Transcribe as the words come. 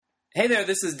Hey there,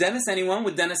 this is Dennis Anyone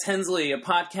with Dennis Hensley, a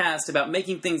podcast about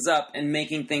making things up and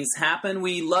making things happen.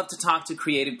 We love to talk to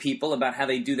creative people about how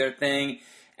they do their thing.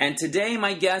 And today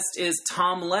my guest is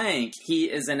Tom Lenk. He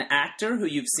is an actor who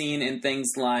you've seen in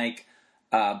things like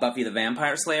Buffy the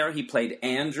Vampire Slayer. He played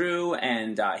Andrew,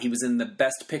 and he was in the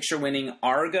Best Picture-winning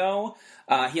Argo.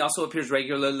 He also appears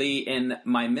regularly in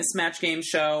my Mismatch Game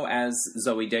show as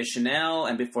Zooey Deschanel,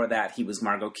 and before that he was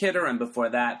Margot Kidder, and before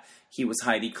that he was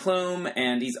Heidi Klum,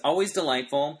 and he's always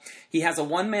delightful. He has a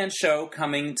one-man show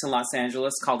coming to Los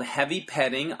Angeles called Heavy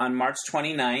Petting on March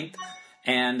 29th,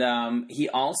 and he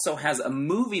also has a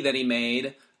movie that he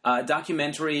made, a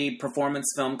documentary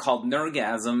performance film called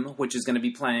Nerdgasm, which is going to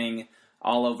be playing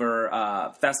all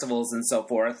over festivals and so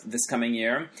forth this coming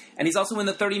year. And he's also in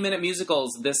the 30-minute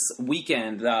musicals this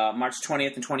weekend, March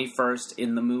 20th and 21st,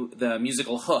 in the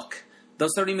musical Hook.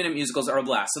 Those 30-minute musicals are a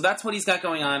blast. So that's what he's got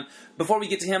going on. Before we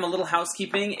get to him, a little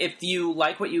housekeeping. If you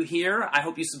like what you hear, I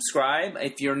hope you subscribe.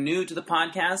 If you're new to the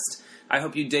podcast, I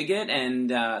hope you dig it.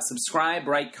 And subscribe,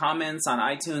 write comments on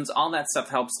iTunes. All that stuff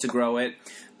helps to grow it.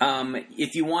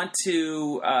 If you want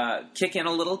to kick in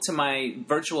a little to my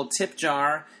virtual tip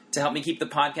jar to help me keep the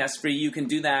podcast free, you can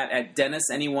do that at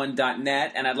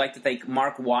DennisAnyone.net. And I'd like to thank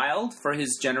Mark Wilde for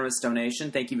his generous donation.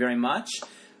 Thank you very much.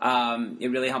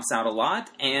 It really helps out a lot.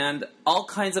 And all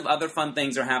kinds of other fun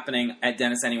things are happening at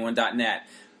DennisAnyone.net.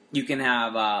 You can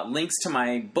have links to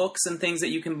my books and things that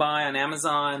you can buy on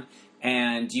Amazon.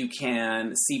 And you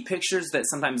can see pictures that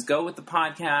sometimes go with the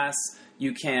podcast.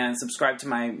 You can subscribe to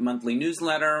my monthly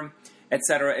newsletter,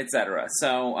 etc., etc.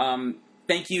 So,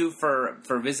 thank you for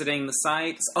visiting the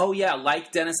site. Oh, yeah,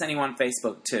 like Dennis Anyone on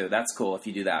Facebook, too. That's cool if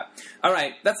you do that. All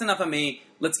right, that's enough of me.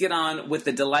 Let's get on with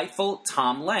the delightful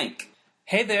Tom Lenk.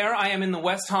 Hey there, I am in the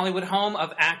West Hollywood home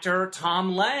of actor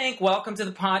Tom Lenk. Welcome to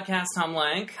the podcast, Tom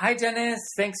Lenk. Hi, Dennis.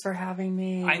 Thanks for having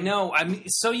me. I know. I'm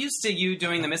so used to you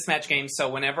doing the Mismatch Game, so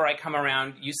whenever I come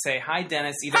around, you say, hi,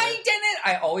 Dennis. Hi, Dennis.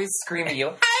 I always scream at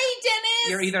you. Hi,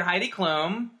 Dennis. You're either Heidi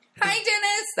Klum. Hi,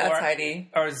 Dennis. That's Heidi.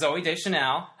 Or Zooey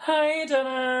Deschanel. Hi,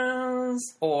 Dennis.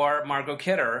 Or Margot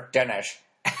Kidder. Dennis.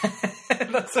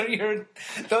 So you're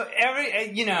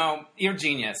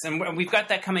genius. And we've got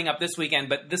that coming up this weekend,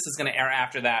 but this is going to air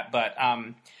after that. But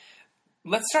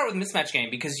let's start with Mismatch Game,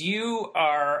 because you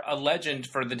are a legend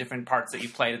for the different parts that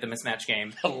you've played at the Mismatch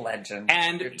Game. A legend.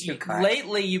 And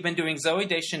lately you've been doing Zooey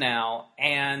Deschanel,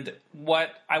 and what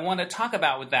I want to talk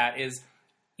about with that is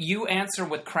you answer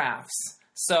with crafts.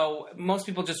 So most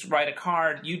people just write a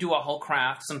card. You do a whole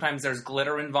craft. Sometimes there's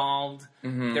glitter involved.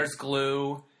 Mm-hmm. There's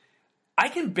glue. I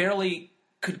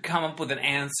could come up with an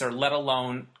answer, let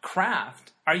alone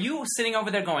craft. Are you sitting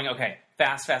over there going, okay,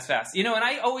 fast, fast, fast? You know, and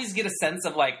I always get a sense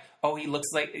of like, oh, he looks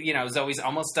like, Zoe's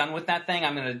almost done with that thing.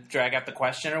 I'm going to drag out the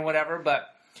question or whatever. But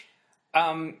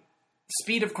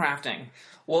speed of crafting.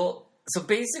 Well, so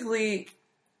basically,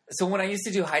 when I used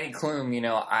to do Heidi Klum,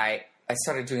 I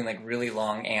started doing like really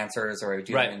long answers, or I would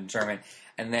do them in German.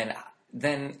 And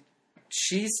then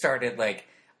she started like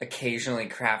occasionally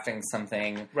crafting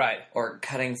something, or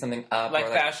cutting something up, like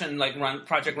fashion, like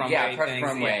Project Runway, Project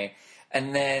Runway,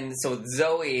 and then so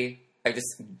Zooey, I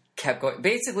just kept going.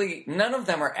 Basically, none of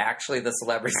them are actually the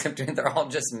celebrities I'm doing; they're all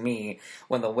just me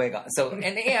when the wig on. So,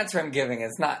 and the answer I'm giving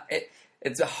is not it.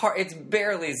 It's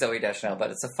barely Zooey Deschanel,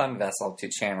 but it's a fun vessel to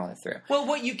channel it through. Well,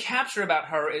 what you capture about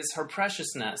her is her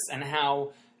preciousness and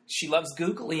how she loves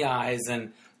googly eyes.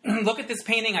 And look at this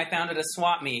painting I found at a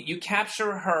swap meet. You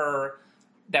capture her.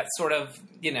 That sort of,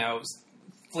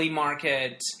 flea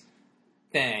market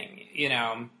thing,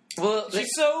 Well, she's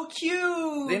so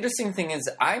cute. The interesting thing is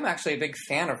I'm actually a big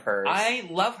fan of hers. I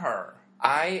love her.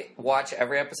 I watch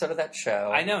every episode of that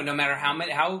show. I know, no matter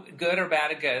how good or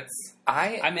bad it gets,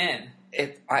 I'm in.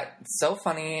 It's so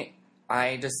funny.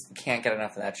 I just can't get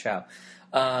enough of that show.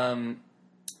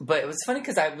 But it was funny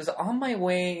because I was on my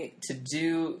way to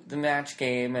do the match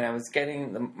game, and I was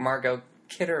getting the Margot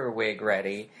Kidder wig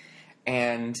ready.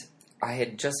 And I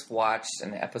had just watched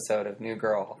an episode of New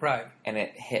Girl. Right. And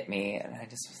it hit me, and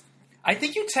I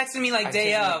think you texted me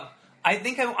day of. I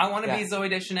think I want to be Zooey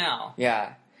Deschanel.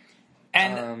 Yeah.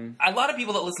 And a lot of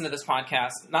people that listen to this podcast,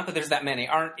 not that there's that many,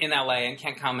 aren't in LA and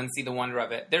can't come and see the wonder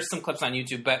of it. There's some clips on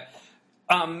YouTube, but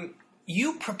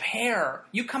you prepare.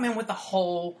 You come in with a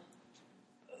whole,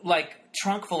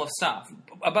 trunk full of stuff,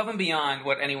 above and beyond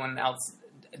what anyone else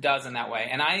does in that way.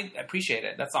 And I appreciate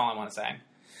it. That's all I want to say.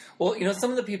 Well, some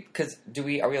of the people, because are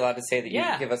we allowed to say that you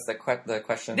give us the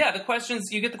questions? Yeah, the questions,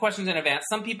 you get the questions in advance.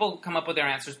 Some people come up with their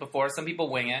answers before, some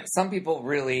people wing it. Some people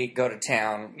really go to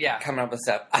town coming up with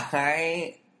stuff.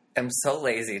 I am so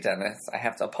lazy, Dennis. I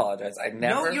have to apologize.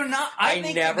 No, you're not. I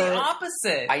think you're the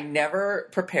opposite. I never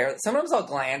prepare. Sometimes I'll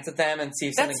glance at them and see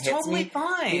if something hits me. That's totally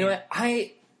fine. You know what?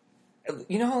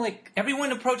 You know how, like...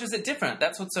 Everyone approaches it different.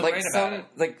 That's what's so great about it.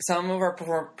 Like, some of our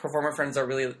performer friends are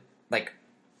really, like,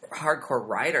 hardcore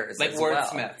writers like as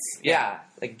wordsmiths. Well. Yeah.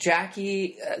 Like,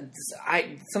 Jackie...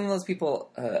 some of those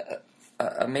people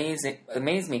amaze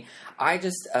me. I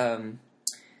just...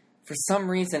 for some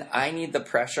reason, I need the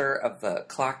pressure of the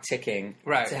clock ticking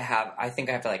to have... I think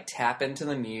I have to, like, tap into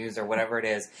the muse or whatever it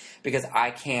is because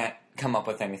I can't come up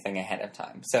with anything ahead of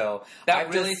time. So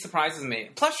that really surprises me.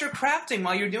 Plus, you're crafting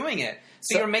while you're doing it.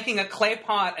 So you're making a clay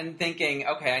pot and thinking,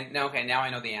 okay, now I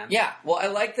know the answer. Yeah, well, I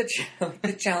like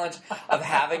the challenge of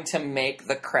having to make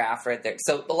the craft right there.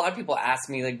 So a lot of people ask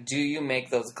me, like, do you make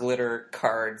those glitter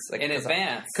cards like, in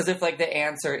advance? Because if, like, the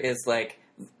answer is, like,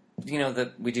 you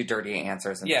know, we do dirty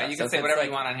answers and stuff. Yeah, you can say whatever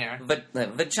you want on here.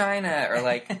 Vagina or,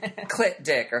 like, clit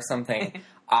dick or something,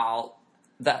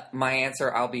 my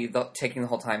answer, I'll be taking the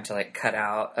whole time to, like, cut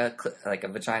out a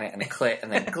vagina and a clit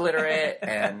and then glitter it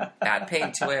and add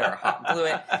paint to it or hot glue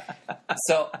it.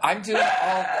 So I'm doing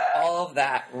all of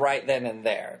that right then and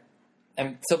there.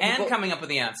 And coming up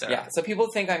with the answer. Yeah, so people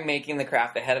think I'm making the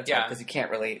craft ahead of time because you can't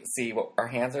really see what our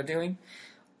hands are doing,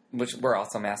 which we're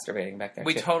also masturbating back there,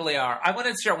 We totally are. I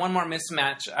wanted to share one more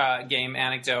mismatch game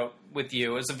anecdote with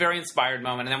you. It was a very inspired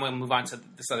moment, and then we'll move on to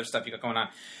this other stuff you got going on.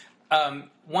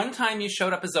 One time you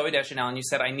showed up as Zooey Deschanel and you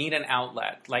said, I need an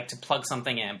outlet, like to plug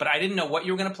something in. But I didn't know what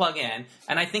you were going to plug in.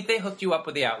 And I think they hooked you up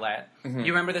with the outlet. Mm-hmm.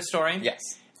 You remember this story? Yes.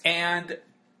 And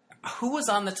who was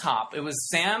on the top? It was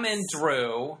Sam and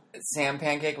Drew. Sam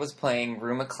Pancake was playing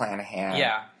Rue McClanahan.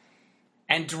 Yeah.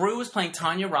 And Drew was playing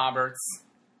Tanya Roberts.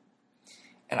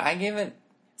 And I gave it...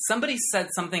 Somebody said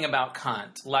something about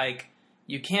cunt. Like,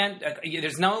 you can't...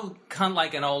 there's no cunt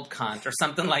like an old cunt or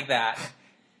something like that.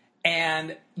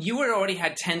 And you already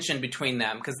had tension between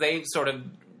them because they sort of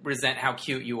resent how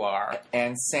cute you are.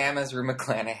 And Sam, as Rue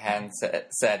McClanahan,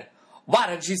 said, "Why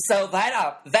don't you sew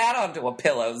that onto a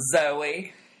pillow,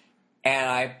 Zoe?" And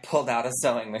I pulled out a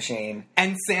sewing machine.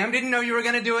 And Sam didn't know you were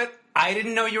going to do it. I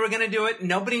didn't know you were going to do it.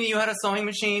 Nobody knew you had a sewing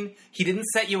machine. He didn't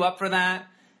set you up for that.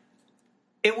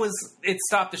 It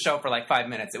stopped the show for like 5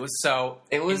 minutes. It was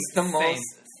insane. The most...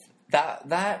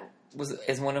 That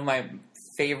is one of my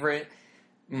favorite...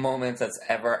 moments that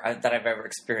I've ever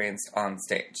experienced on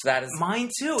stage. That is mine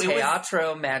too.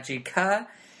 Teatro Magica,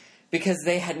 because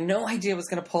they had no idea I was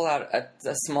going to pull out a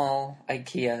small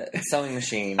IKEA sewing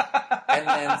machine and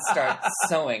then start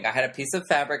sewing. I had a piece of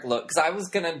fabric because I was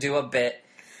going to do a bit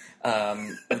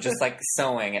of just like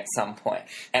sewing at some point,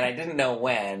 and I didn't know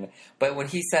when. But when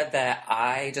he said that,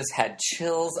 I just had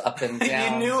chills up and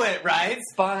down. You knew it, right?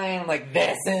 Spine, like,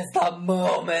 this is the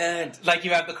moment. Like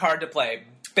you have the card to play.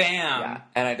 Bam! Yeah,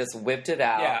 and I just whipped it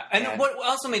out. Yeah, and what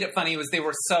also made it funny was they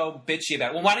were so bitchy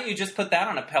about it. Well, why don't you just put that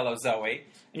on a pillow, Zoe?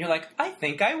 And you're like, I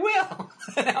think I will.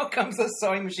 And out comes a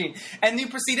sewing machine. And you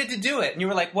proceeded to do it. And you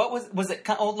were like, what was it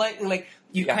old like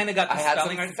you kind of got the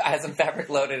spelling right? I had some fabric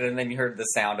loaded, and then you heard the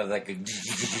sound of like of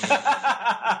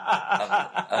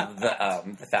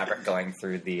the fabric going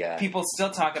through the... People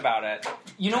still talk about it.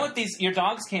 You know what your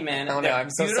dogs came in. Oh, no, I'm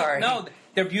so sorry. No,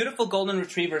 they're beautiful golden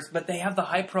retrievers, but they have the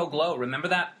High Pro Glow. Remember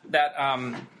that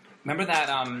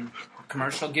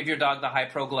commercial, Give Your Dog the High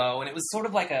Pro Glow? And it was sort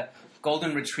of like a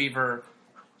golden retriever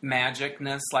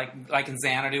magicness, like in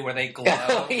Xanadu where they glow.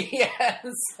 Oh, yes.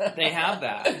 They have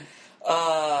that.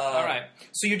 All right.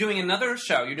 So you're doing another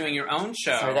show. You're doing your own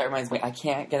show. Sorry, that reminds me. I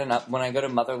can't get enough. When I go to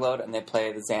Motherlode and they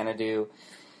play the Xanadu,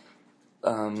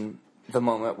 the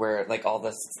moment where like all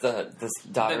the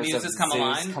daughters the muses of come Zeus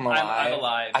alive. come alive. I'm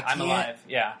alive. I'm alive.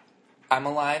 Yeah. I'm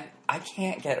alive. I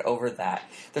can't get over that.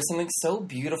 There's something so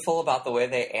beautiful about the way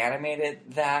they animated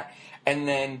that, and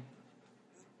then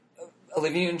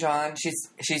Olivia Newton-John,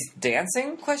 she's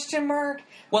dancing? ?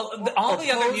 Well, all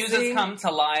the other muses come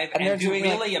to life and do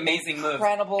really amazing moves,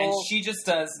 and she just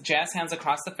does jazz hands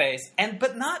across the face,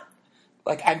 but not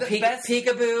like I'm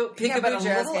peekaboo but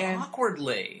jazz a little hand.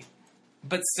 Awkwardly,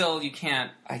 but still you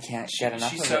can't. I can't get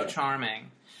enough. She's so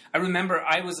charming. I remember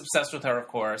I was obsessed with her, of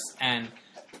course, and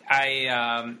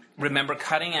I remember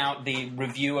cutting out the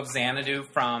review of Xanadu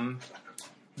from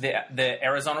the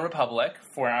Arizona Republic,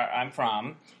 where I'm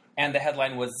from. And the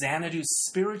headline was, Xanadu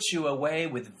spirits you away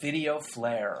with video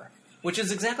flair. Which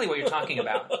is exactly what you're talking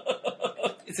about.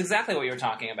 It's exactly what you're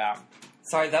talking about.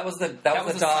 Sorry, that was the dog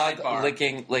sidebar.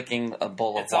 licking a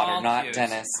bowl of water, not cute.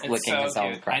 Dennis licking his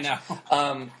own crotch. I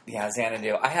know. Yeah,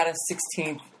 Xanadu. I had a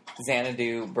 16th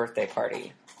Xanadu birthday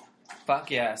party.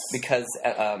 Fuck yes. Because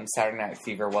Saturday Night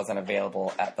Fever wasn't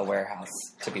available at the Warehouse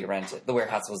to be rented. The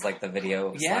Warehouse was like the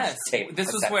video tape.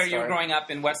 This was where you were growing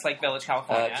up in Westlake Village,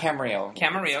 California. Camarillo.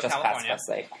 Camarillo, just California. Past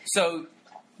Westlake. So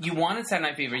you wanted Saturday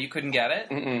Night Fever. You couldn't get it?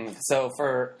 Mm-mm. So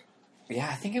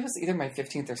I think it was either my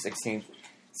 15th or 16th.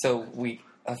 So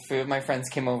a few of my friends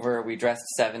came over. We dressed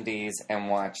 70s and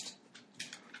watched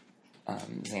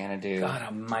Xanadu. God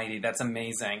almighty, that's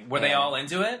amazing. Were they all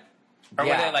into it? Or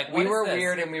were they like, we were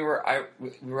weird, and we were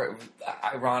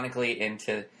ironically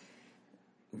into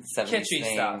 70s kitschy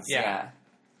things. stuff.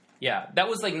 Yeah. That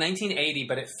was like 1980,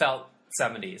 but it felt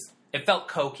 70s. It felt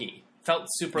cokey. Felt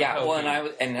super cokey. Yeah, well, and I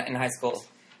was in high school.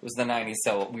 It was the 90s,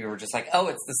 so we were just like, oh,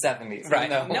 it's the 70s. Right.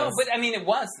 No, but I mean, it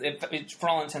was, for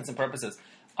all intents and purposes.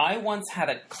 I once had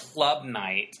a club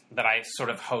night that I sort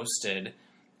of hosted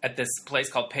at this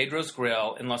place called Pedro's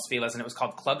Grill in Los Feliz, and it was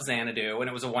called Club Xanadu, and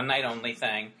it was a one-night-only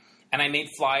thing. And I made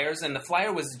flyers, and the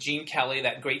flyer was Gene Kelly,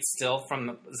 that great still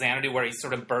from Xanadu where he's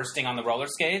sort of bursting on the roller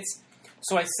skates.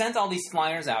 So I sent all these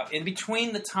flyers out. In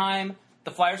between the time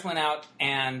the flyers went out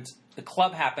and the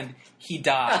club happened, he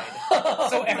died.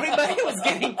 So everybody was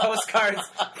getting postcards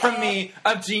from me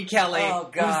of Gene Kelly,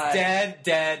 who's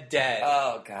dead.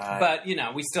 Oh, God. But,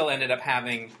 we still ended up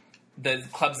having the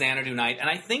Club Xanadu night. And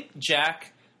I think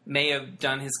Jack may have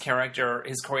done his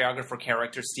choreographer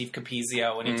character, Steve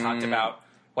Capizio, when he talked about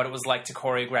what it was like to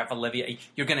choreograph Olivia.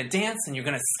 You're going to dance and you're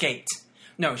going to skate.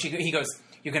 No, he goes,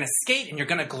 you're going to skate and you're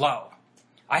going to glow.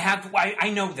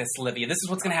 I know this, Olivia. This is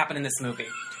what's going to happen in this movie.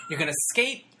 You're going to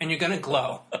skate and you're going to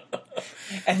glow.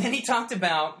 And then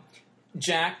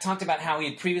Jack talked about how he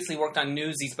had previously worked on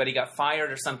Newsies, but he got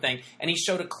fired or something. And he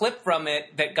showed a clip from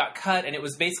it that got cut, and it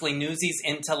was basically Newsies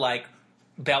into, like,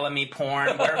 Bellamy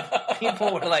porn, where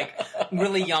people were, like,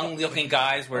 really young-looking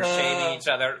guys were shaving each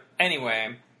other.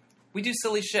 Anyway, we do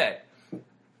silly shit.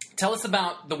 Tell us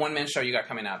about the one-man show you got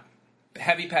coming up.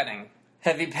 Heavy Petting.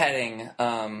 Heavy Petting.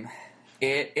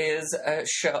 It is a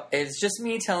show. It's just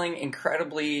me telling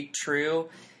incredibly true,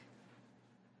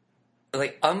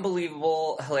 like,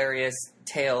 unbelievable, hilarious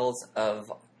tales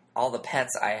of all the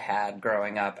pets I had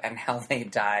growing up and how they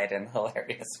died in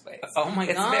hilarious ways. Oh my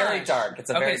god! It's very dark.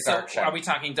 It's a very dark show. Are we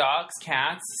talking dogs,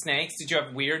 cats, snakes? Did you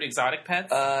have weird exotic pets?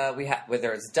 There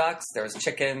was ducks. There was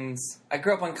chickens. I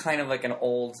grew up on kind of like an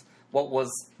old, what was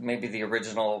maybe the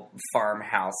original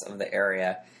farmhouse of the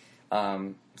area.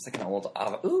 It's like an old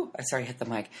ooh, I sorry, hit the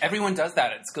mic. Everyone does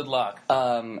that. It's good luck. It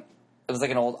was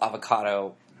like an old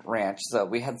avocado ranch. So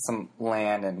we had some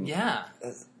land and there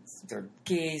were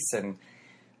geese and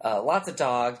lots of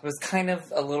dogs. It was kind of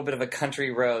a little bit of a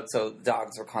country road, so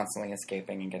dogs were constantly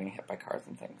escaping and getting hit by cars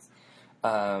and things.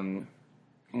 How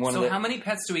many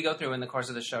pets do we go through in the course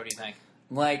of the show, do you think?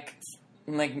 Like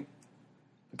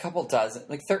a couple dozen,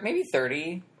 like maybe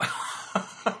 30.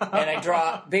 And I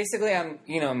draw. Basically, I'm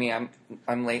me.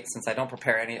 I'm late since I don't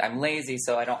prepare any. I'm lazy,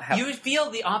 so I don't have. You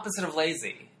feel the opposite of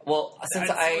lazy. Well, since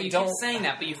I don't keep saying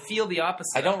that, but you feel the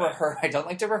opposite. I don't rehearse. I don't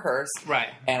like to rehearse, right?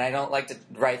 And I don't like to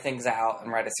write things out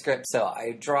and write a script. So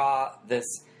I draw this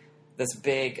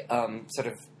big sort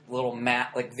of little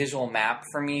map, like visual map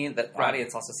for me that the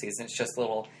audience also sees. And it's just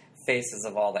little faces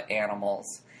of all the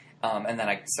animals. And then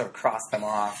I sort of cross them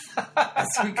off as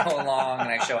we go along, and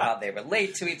I show how they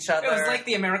relate to each other. It was like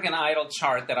the American Idol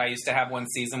chart that I used to have one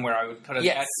season where I would put an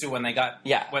X to when they got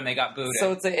booted.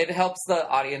 So it helps the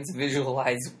audience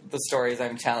visualize the stories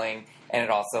I'm telling, and it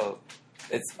also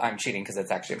I'm cheating because it's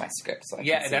actually my script. So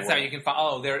that's how you can find.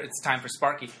 Oh, it's time for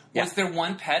Sparky. Yeah. Was there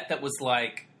one pet that was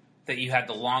like that you had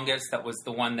the longest? That was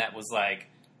the one that was like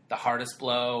the hardest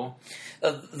blow?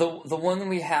 The one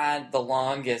we had the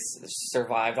longest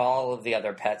survived all of the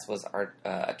other pets was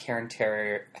a Cairn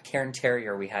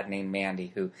Terrier we had named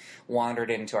Mandy, who wandered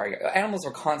into our yard. Animals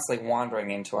were constantly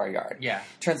wandering into our yard. Yeah.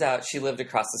 Turns out she lived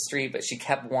across the street, but she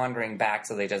kept wandering back,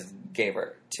 so they just gave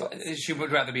her to us. She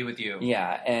would rather be with you.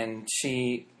 Yeah, and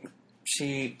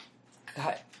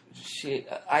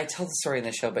I tell the story in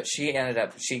the show, but she ended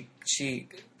up she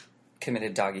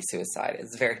committed doggy suicide.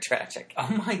 It's very tragic. Oh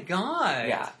my god!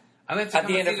 Yeah, at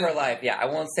the end of her life. Yeah, I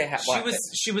won't say how.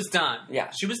 She was done. Yeah,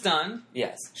 she was done.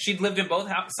 Yes, she'd lived in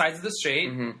both sides of the street.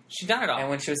 Mm-hmm. She done it all. And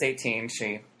when she was 18,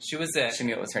 she was it. She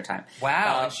knew it was her time.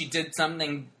 Wow, and she did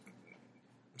something.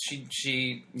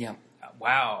 She yeah.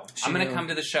 Wow, I'm going to come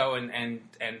to the show and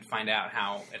find out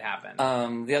how it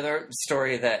happened. The other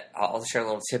story that I'll share a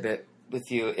little tidbit with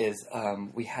you is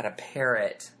we had a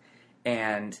parrot,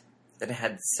 and that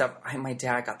had my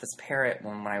dad got this parrot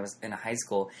when I was in high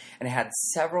school, and it had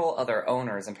several other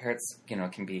owners, and parrots, can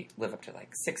live up to like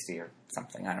 60 or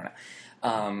something, I don't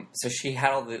know. So she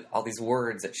had all these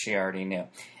words that she already knew,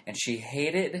 and she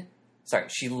hated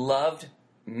She loved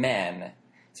men.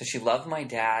 So she loved my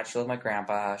dad, she loved my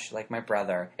grandpa, she liked my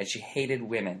brother, and she hated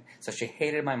women. So she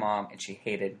hated my mom, and she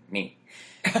hated me.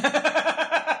 And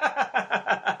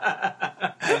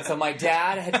so my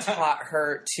dad had taught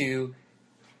her to,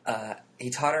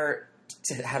 how to,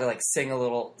 like, sing a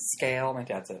little scale. My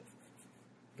dad's a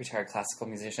retired classical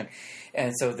musician.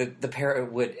 And so the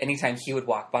parrot would, anytime he would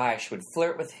walk by, she would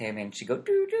flirt with him, and she'd go,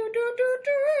 do, do, do, do,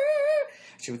 do.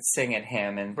 She would sing at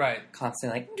him, and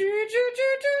constantly, like, do, do,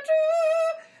 do, do, do.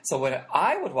 So when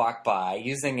I would walk by,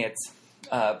 using its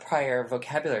prior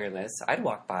vocabulary list, I'd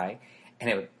walk by, and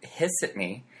it would hiss at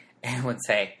me, and it would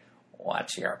say,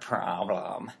 "What's your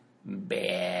problem,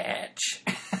 bitch?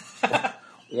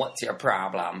 What's your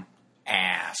problem,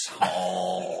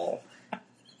 asshole?"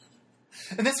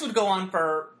 And this would go on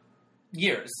for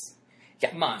years.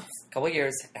 Yeah. Months. A couple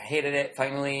years. I hated it.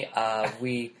 Finally,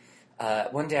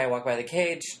 one day I walked by the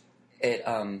cage. It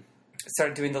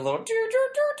started doing the little do, do,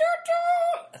 do, do, do.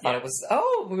 I thought it was,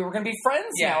 we were going to be friends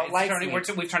now.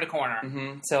 We've turned a corner.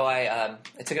 Mm-hmm. So I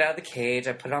took it out of the cage.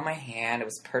 I put it on my hand. It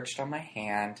was perched on my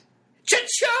hand.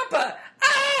 Chachapa!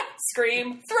 Ah!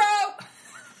 Scream!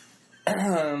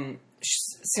 Throw!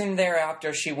 Soon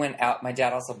thereafter, she went out. My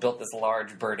dad also built this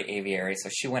large bird aviary, so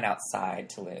she went outside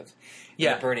to live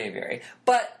in the bird aviary.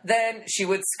 But then she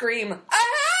would scream,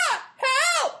 "Ah!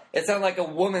 Help!" It sounded like a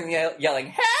woman yelling,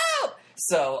 "Help!"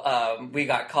 So we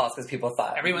got calls because people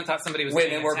thought everyone thought somebody was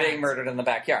women were being murdered in the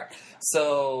backyard.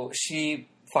 So she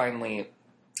finally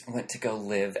went to go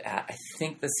live at, I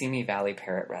think, the Simi Valley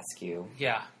Parrot Rescue.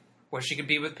 Yeah, where she could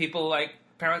be with people like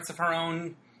parrots of her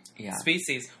own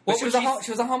species. She was a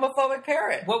homophobic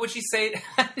parrot. What would she say?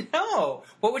 No.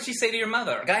 What would she say to your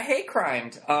mother? I got hate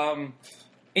crimed.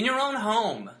 In your own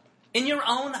home. In your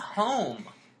own home.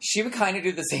 She would kind of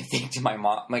do the same thing to my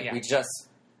mom.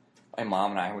 My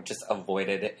mom and I just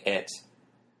avoided it.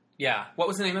 Yeah. What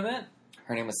was the name of it?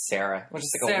 Her name was Sarah. It was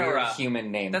just like a weird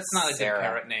human name. That's not a good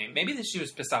parrot name. Maybe she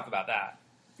was pissed off about that.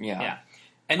 Yeah.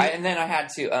 And then I had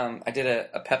to, I did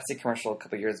a Pepsi commercial a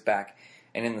couple years back,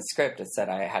 and in the script it said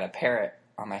I had a parrot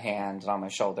on my hand and on my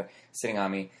shoulder sitting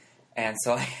on me. And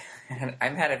so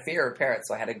I've had a fear of parrots,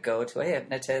 so I had to go to a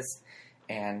hypnotist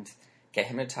and get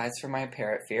hypnotized for my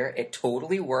parrot fear. It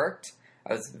totally worked.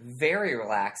 I was very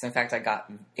relaxed. In fact, I got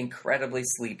incredibly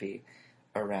sleepy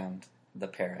around the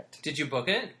parrot. Did you book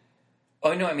it?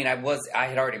 Oh, no, I mean, I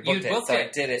had already booked it, so I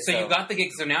did it. So you got the gig,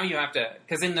 so now you have to,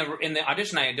 because in the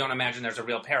audition, I don't imagine there's a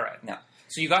real parrot. No.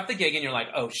 So you got the gig, and you're like,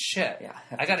 oh, shit. Yeah.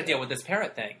 I got to deal with this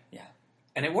parrot thing. Yeah.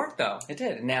 And it worked, though. It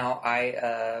did. Now,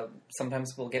 I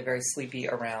sometimes will get very sleepy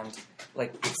around,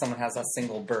 like, if someone has a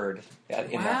single bird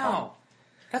in their home. Wow.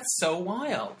 That's so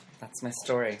wild. That's my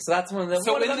story. So that's one of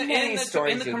the many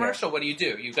stories. In the commercial, what do?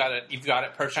 You've got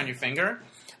it perched on your finger?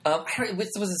 It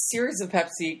was a series of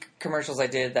Pepsi commercials I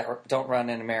did that don't run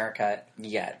in America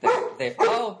yet.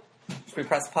 Should we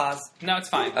press pause? No, it's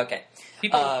fine. Okay.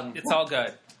 People, it's all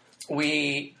good.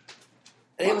 It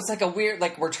was like a weird,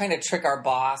 like, we're trying to trick our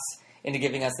boss into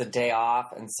giving us a day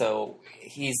off, and so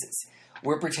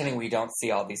we're pretending we don't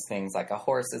see all these things, like a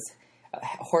horse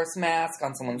mask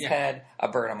on someone's head, a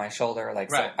bird on my shoulder,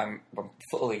 so I'm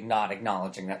fully not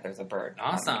acknowledging that there's a bird.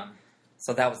 Awesome.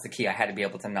 So that was the key. I had to be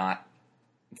able to not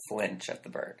flinch at the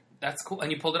bird. That's cool.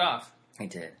 And you pulled it off. I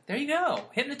did. There you go.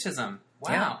 Hypnotism.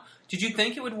 Wow. Yeah. Did you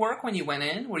think it would work when you went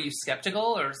in? Were you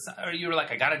skeptical, or you were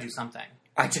like, I got to do something?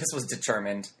 I just was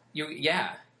determined.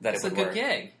 That it's a good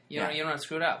gig. You don't want to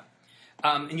screw it up.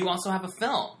 And you also have a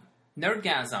film,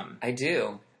 Nerdgasm. I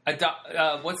do.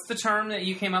 What's the term that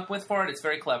you came up with for it? It's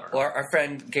very clever. Well, our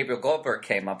friend Gabriel Goldberg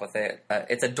came up with it.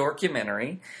 It's a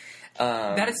dorkumentary.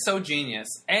 That is so genius.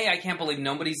 I can't believe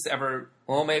nobody's ever.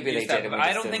 Well, maybe they did.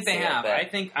 I don't think they have. I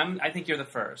think you're the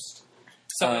first.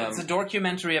 So it's a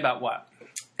documentary about what?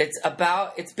 It's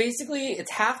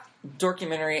half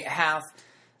documentary, half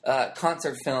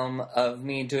concert film of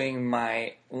me doing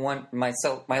my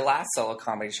last solo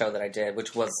comedy show that I did,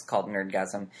 which was called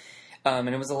Nerdgasm. And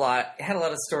it was it had a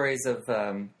lot of stories of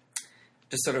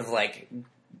just sort of like,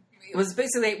 it was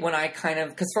basically when I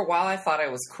because for a while I thought I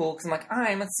was cool because I'm like,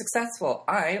 I'm successful.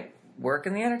 I work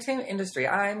in the entertainment industry.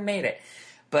 I made it.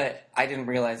 But I didn't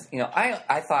realize,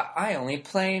 I thought I only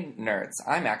play nerds.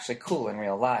 I'm actually cool in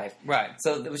real life. Right.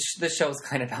 So the show was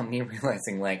kind of about me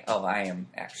realizing like, oh, I am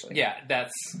actually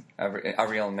that's a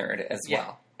real nerd as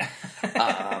well.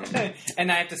 And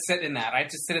I have to sit in that. I have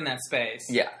to sit in that space.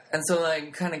 Yeah. And so I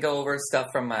kind of go over stuff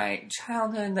from my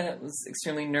childhood that was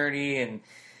extremely nerdy and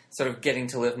sort of getting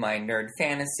to live my nerd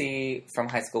fantasy from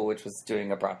high school, which was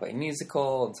doing a Broadway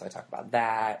musical. And so I talk about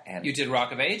that. And you did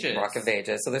Rock of Ages. Rock of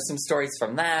Ages. So there's some stories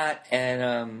from that.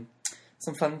 And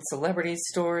some fun celebrity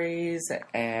stories.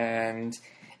 And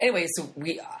anyway, so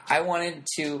I wanted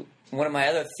to, one of my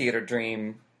other theater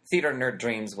nerd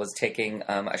dreams was taking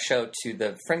a show to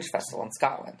the Fringe Festival in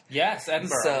Scotland. Yes,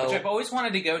 Edinburgh, which I've always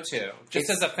wanted to go to, just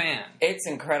as a fan. It's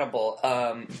incredible.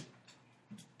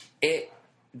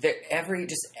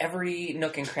 Every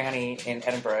nook and cranny in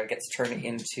Edinburgh gets turned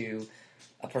into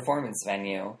a performance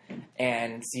venue,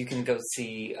 and so you can go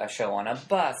see a show on a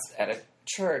bus, at a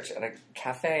church, at a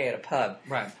cafe, at a pub.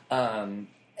 Right. And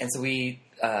so we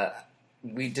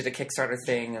did a Kickstarter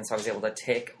thing, and so I was able to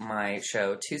take my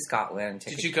show to Scotland.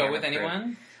 Did you go with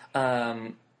anyone?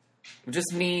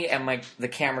 Just me and the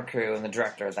camera crew and the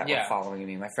director that were following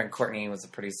me. My friend Courtney was a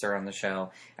producer on the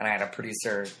show, and I had a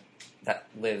producer that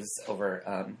lives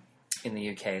over in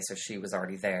the UK, so she was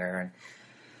already there. And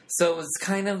so it was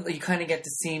you kind of get to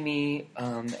see me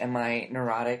and my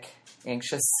neurotic,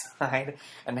 anxious side,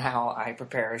 and how I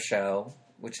prepare a show,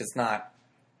 which is not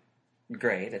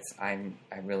great. I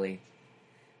really.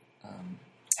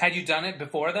 Had you done it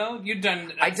before, though? You'd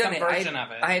done some version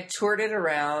of it. I had toured it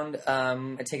around.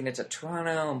 I'd taken it to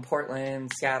Toronto and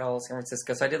Portland, Seattle, San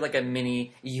Francisco. So I did like a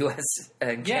mini U.S.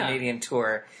 and Canadian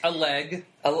tour. A leg.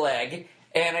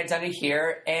 And I'd done it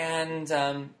here. And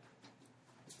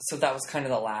so that was kind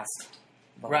of the last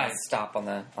stop on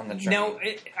the journey. Now,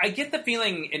 I get the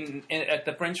feeling at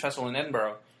the Fringe Festival in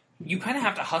Edinburgh, you kind of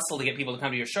have to hustle to get people to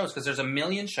come to your shows because there's a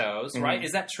million shows, right?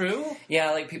 Is that true? Yeah,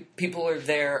 like people are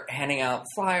there handing out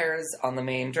flyers on the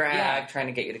main drag, trying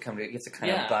to get you to come to it. You have to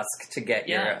kind of busk to get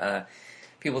your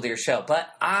people to your show. But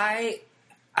I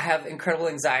have incredible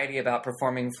anxiety about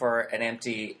performing for an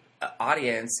empty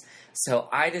audience, so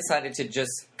I decided to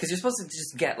because you're supposed to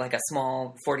just get like a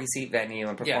small 40-seat venue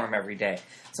and perform every day.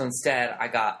 So instead, I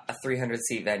got a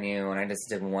 300-seat venue, and I just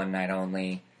did one night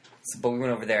only. But we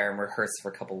went over there and rehearsed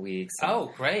for a couple weeks.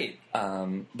 Oh, great.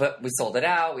 But we sold it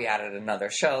out. We added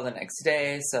another show the next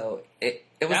day. So it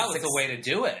was... That was the way to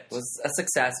do it. It was a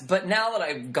success. But now that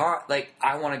I've got...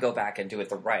 I want to go back and do it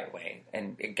the right way.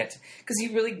 And get to... Because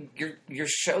you really... Your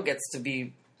show gets to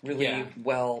be really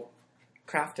well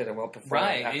crafted and well performed.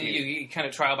 Right. And you kind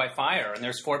of trial by fire. And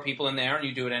there's 4 people in there and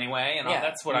you do it anyway. And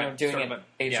that's what I'm doing. Sort of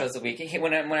 8 shows a week.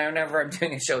 Whenever I'm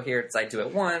doing a show here, I do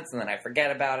it once and then I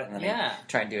forget about it and then I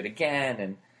try and do it again.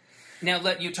 And now,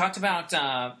 you talked about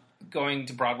going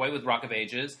to Broadway with Rock of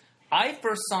Ages. I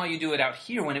first saw you do it out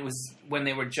here when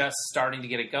they were just starting to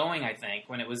get it going, I think.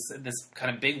 When it was this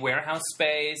kind of big warehouse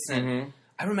space. And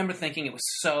I remember thinking it was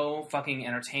so fucking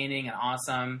entertaining and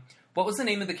awesome. What was the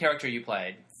name of the character you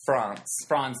played?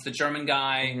 Franz, the German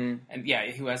guy, and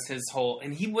who has his whole...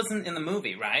 And he wasn't in the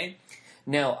movie, right?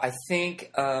 No, I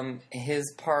think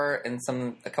his part and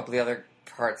a couple of the other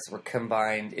parts were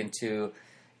combined into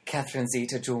Catherine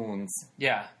Zeta-Jones.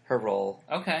 Yeah. Her role.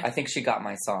 Okay. I think she got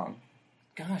my song.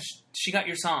 Gosh, she got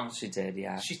your song. She did,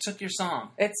 yeah. She took your song.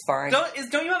 It's fine.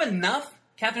 Don't you have enough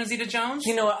Catherine Zeta-Jones?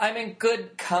 You know what? I'm in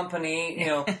good company. You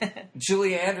know,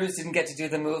 Julie Andrews didn't get to do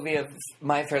the movie of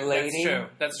My Fair Lady.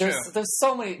 That's true. There's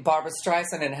so many. Barbara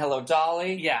Streisand and Hello,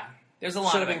 Dolly. Yeah, there's a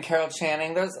lot. Should have been Carol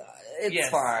Channing. It's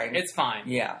fine. It's fine.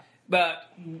 Yeah.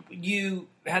 But you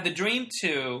had the dream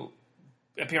to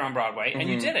appear on Broadway, and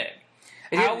you did it.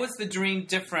 How was the dream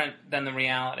different than the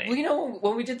reality? Well, you know,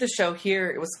 when we did the show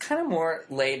here, it was kind of more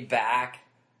laid back.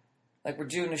 Like, we're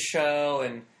doing a show,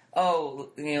 and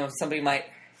somebody might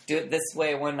do it this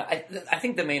way. I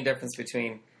think the main difference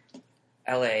between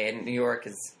L.A. and New York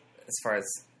is, as far as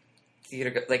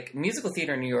theater, like musical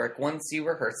theater in New York, once you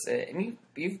rehearse it, and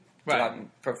you've done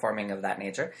performing of that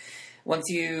nature, once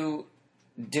you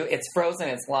do, it's frozen,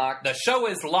 it's locked. The show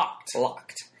is locked.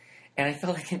 And I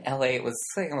felt like in L.A. it was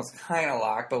almost kind of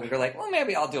locked, but we were like, well,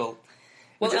 maybe I'll do a...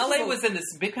 Well, L.A. was in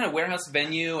this big kind of warehouse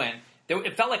venue, and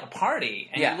it felt like a party,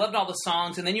 and you loved all the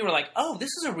songs, and then you were like, oh, this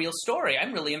is a real story.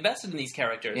 I'm really invested in these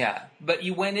characters. Yeah. But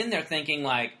you went in there thinking,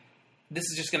 like, this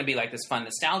is just going to be like this fun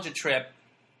nostalgia trip,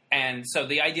 and so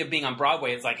the idea of being on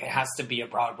Broadway is like, it has to be a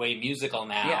Broadway musical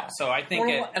now. Yeah. So I think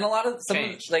and a lot of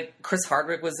changed. Like Chris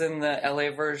Hardwick was in the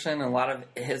LA version, and a lot of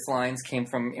his lines came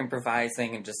from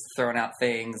improvising and just throwing out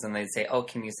things, and they'd say, oh,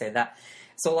 can you say that?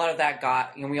 So a lot of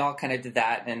that we all kind of did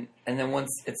that, and then once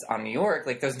it's on New York,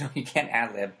 like you can't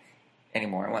ad-lib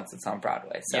anymore once it's on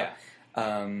Broadway. So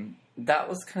that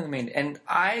was kind of the main... And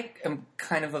I am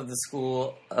kind of the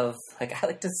school of, like, I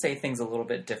like to say things a little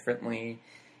bit differently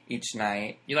each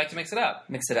night. You like to mix it up.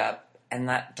 And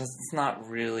it's not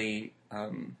really...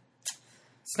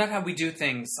 it's not how we do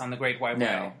things on the Great Wide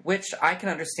Way. Which I can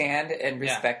understand and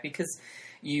respect because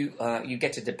you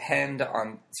get to depend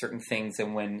on certain things,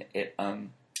 and when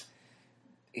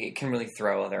it can really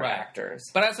throw other Right. actors.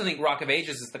 But I also think Rock of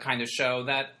Ages is the kind of show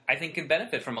that I think can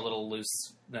benefit from a little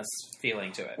looseness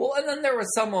feeling to it. Well, and then there were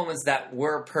some moments that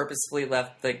were purposefully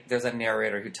left. Like, there's a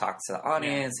narrator who talks to the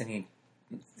audience, and he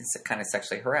kind of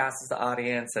sexually harasses the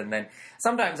audience, and then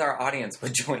sometimes our audience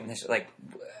would join the show. Like,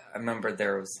 I remember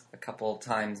there was a couple of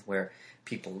times where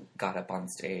people got up on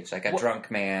stage, like a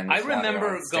drunk man. I was wandered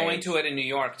remember on stage. going to it in New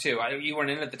York, too. You weren't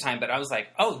in it at the time, but I was like,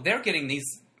 oh, they're getting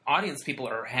these audience people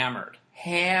are hammered.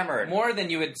 More than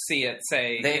you would see it,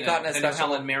 say, They've gotten a the special-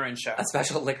 Helen Mirren show. a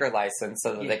special liquor license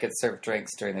so that they could serve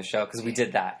drinks during the show, because we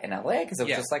did that in LA, because it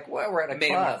was just like, well, we're at a Made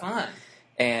club. it more fun.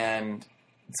 And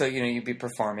so, you'd be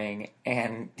performing,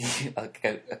 and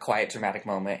a quiet, dramatic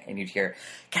moment, and you'd hear,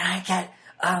 "Can I get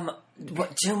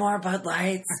 2 more Bud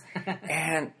Lights?"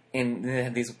 and they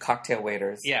had these cocktail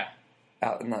waiters Yeah.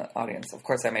 out in the audience. Of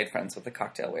course, I made friends with the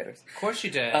cocktail waiters. Of course you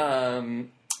did.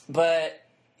 But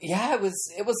yeah, it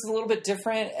was a little bit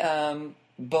different.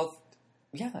 Both,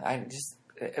 yeah,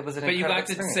 it was an but you incredible got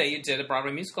experience. to say you did a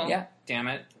Broadway musical. Yeah. Damn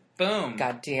it. Boom.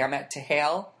 God damn it to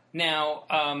hell. Now,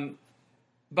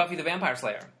 Buffy the Vampire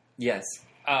Slayer. Yes.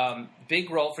 Big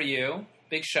role for you.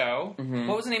 Big show. Mhm.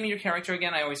 What was the name of your character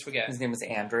again? I always forget. His name was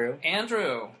Andrew.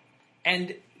 Andrew.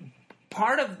 And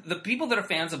part of the people that are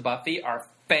fans of Buffy are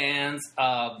fans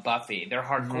of Buffy. They're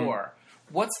hardcore.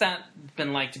 What's that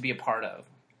been like to be a part of?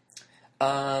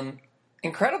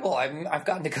 Incredible. I've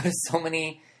gotten to go to so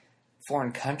many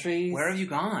foreign countries. Where have you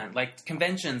gone? Like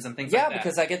conventions and things Yeah, like that.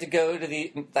 because I get to go to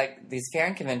these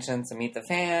fan conventions and meet the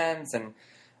fans and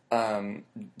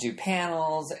do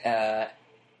panels. I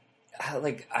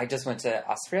just went to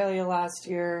Australia last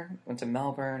year. Went to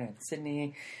Melbourne and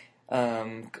Sydney.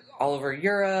 All over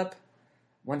Europe.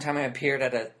 One time I appeared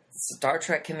at a Star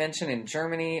Trek convention in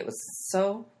Germany. It was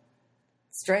so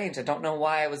strange. I don't know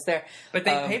why I was there. But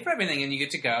they pay for everything and you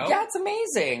get to go? Yeah, it's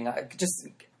amazing.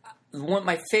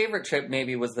 My favorite trip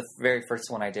maybe was the very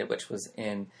first one I did, which was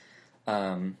in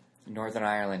Northern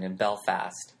Ireland, in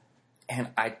Belfast. And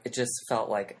it just felt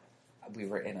like we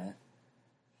were in a...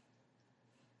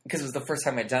 Because it was the first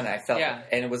time I'd done it. I felt... Yeah.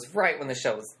 And it was right when the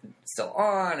show was still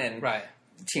on, and Right.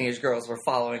 teenage girls were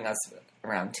following us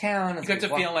around town. You got to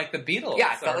feel like the Beatles. Yeah,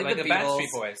 I felt or like the Backstreet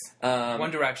Beatles. Boys.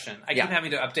 One Direction. I yeah. keep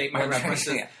having to update my One references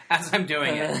Direction, as I'm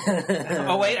doing it.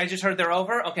 Oh, wait, I just heard they're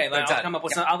over? Okay, I'll done. come up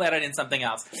with I'll edit in something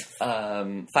else.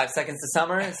 5 Seconds to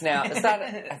Summer is now... Is that...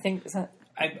 I think... Is that...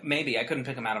 Maybe. I couldn't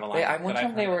pick them out of a Yeah, lineup. one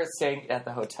time they were staying at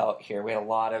the hotel here. We had a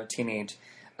lot of teenage,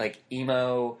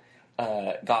 emo,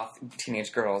 goth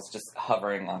teenage girls just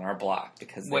hovering on our block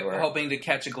because they were hoping to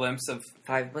catch a glimpse of...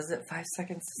 5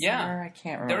 Seconds to Yeah. Summer? I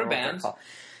can't remember. They're a what band. called.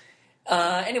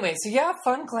 Anyway, so yeah,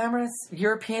 fun, glamorous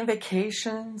European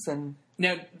vacations and...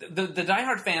 Now, the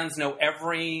diehard fans know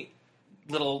every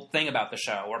little thing about the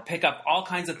show or pick up all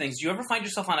kinds of things. Do you ever find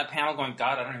yourself on a panel going,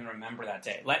 God, I don't even remember that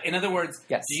day? In other words,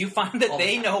 Yes. do you find that All the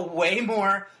they time. know way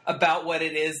more about what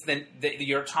it is that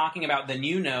you're talking about than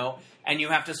you know, and you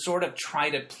have to sort of try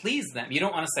to please them? You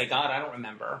don't want to say, God, I don't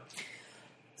remember.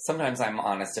 Sometimes I'm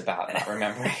honest about not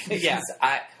remembering. Yeah.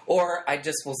 I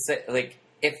just will say, like,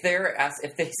 if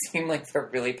they seem like they're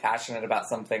really passionate about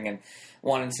something and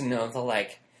wanting to know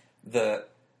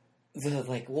well,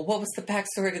 what was the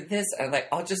backstory to this? And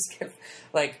I'll just give,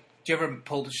 Do you ever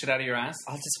pull the shit out of your ass?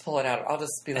 I'll just pull it out. I'll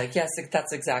just be like, yes,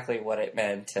 that's exactly what it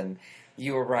meant, and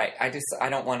you were right. I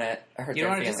don't want to hurt You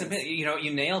their don't want to feelings. disappoint.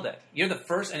 You nailed it. You're the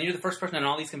first person in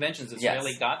all these conventions that's Yes.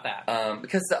 really got that.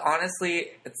 Because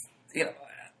honestly, it's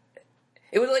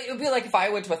it would be like if I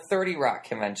went to a 30 Rock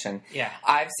convention. Yeah.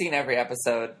 I've seen every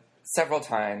episode several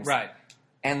times. Right.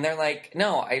 And they're like,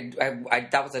 no, I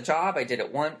that was a job. I did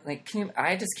it once. Like,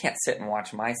 I just can't sit and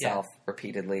watch myself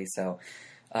repeatedly. So,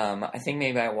 I think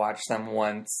maybe I watched them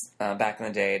once back in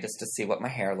the day just to see what my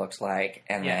hair looked like,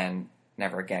 and then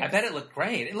never again. I bet it looked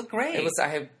great. It looked great. I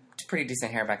had pretty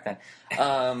decent hair back then.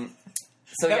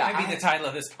 So that might be the title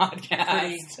of this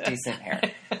podcast. Pretty decent hair.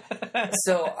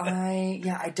 So I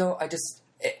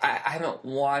haven't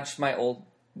watched my old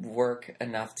work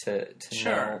enough to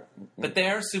know. But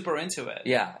they're super into it.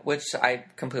 Yeah, which I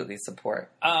completely support.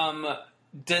 Do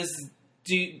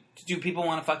people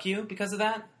want to fuck you because of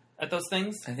that at those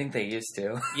things? I think they used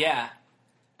to. Yeah,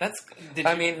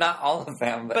 I mean, not all of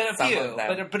them, but a some few. of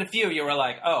them. But a few, you were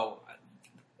like, oh,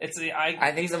 I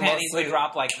think these the panties mostly- would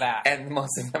drop like that. And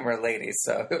most of them were ladies,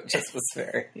 so it just was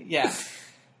very... Yeah.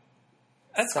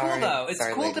 That's Sorry. cool, though. It's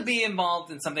Sorry, cool ladies. to be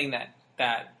involved in something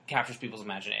that captures people's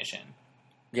imagination.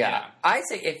 Yeah. I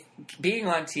say if being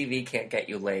on TV can't get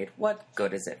you laid, what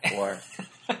good is it for?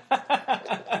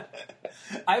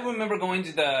 I remember going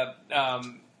to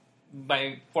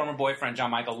my former boyfriend,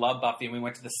 John Michael, loved Buffy, and we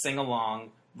went to the sing-along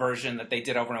version that they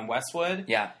did over in Westwood.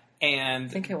 Yeah. And I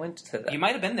think I went to that. you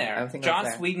might have been there. I think I was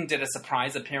Joss there. Whedon did a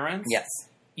surprise appearance. Yes.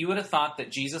 You would have thought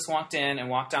that Jesus walked in and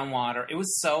walked on water. It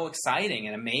was so exciting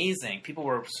and amazing. People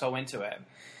were so into it.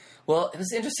 Well, it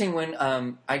was interesting when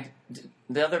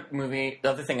the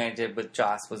other thing I did with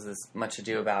Joss was this Much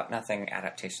Ado About Nothing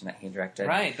adaptation that he directed.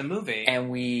 Right, the movie. And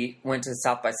we went to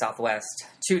South by Southwest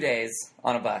 2 days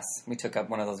on a bus. We took up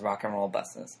one of those rock and roll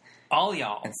buses. All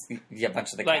y'all. And a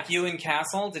bunch of the like cast. you and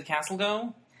Castle. Did Castle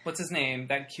go? What's his name?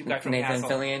 That cute guy from Nathan Castle.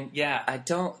 Fillion? Yeah. I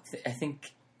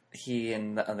think he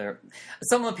and the other...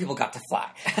 Some of the people got to fly.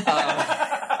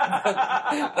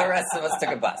 The rest of us took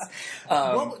a bus.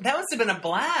 Well, that must have been a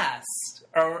blast.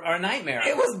 Or a nightmare.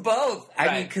 It was both. I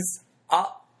Right. mean, because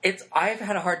I've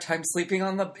had a hard time sleeping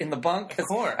in the bunk because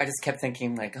I just kept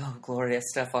thinking like, oh, Gloria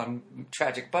Estefan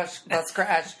tragic bus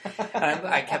crash. And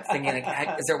I kept thinking,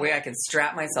 like, is there a way I can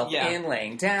strap myself in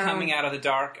laying down? Coming out of the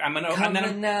dark. Coming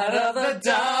out of the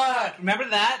dark. Remember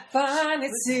that? Finally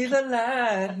see the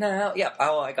light now. Yep.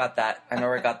 Oh, I got that. I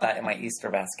remember I got that in my Easter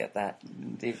basket. But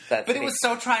it was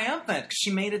so triumphant.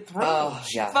 She made it through. Oh,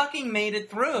 yeah. She fucking made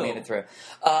it through.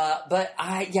 But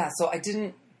so I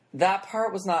didn't. That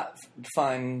part was not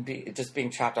fun, just being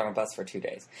trapped on a bus for 2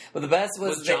 days. But the best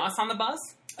was Joss on the bus?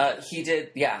 He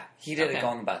did. Yeah, he did Okay. go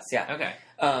on the bus. Yeah. Okay.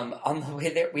 On the way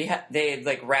there, they had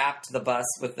like wrapped the bus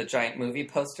with the giant movie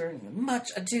poster. Much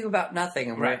Ado About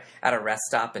Nothing, and we're at a rest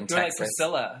stop in You're like Texas.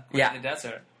 Priscilla. Yeah. In the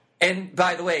desert. And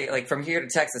by the way, like from here to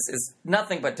Texas is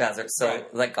nothing but desert. So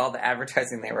Right. like all the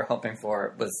advertising they were hoping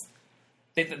for was.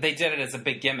 They did it as a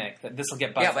big gimmick that this will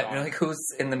get buzzed Yeah, but on. like who's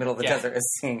in the middle of the desert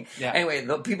is seeing. Yeah. Anyway,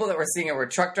 the people that were seeing it were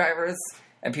truck drivers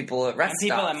and people at rest And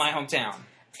people stops. in my hometown.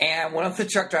 And one of the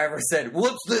truck drivers said,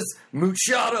 "What's this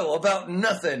muchacho about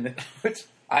nothing?" Which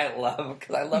I love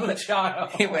because I love Muchacho.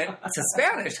 that he went to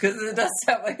Spanish because it does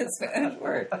sound like a Spanish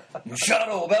word.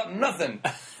 Muchacho about nothing.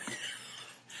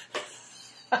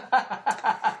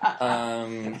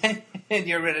 And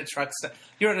you're at a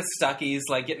you're at a Stuckey's,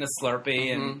 like getting a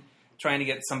Slurpee and trying to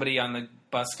get somebody on the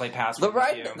bus to play password The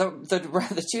ride, with you.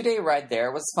 the 2 day ride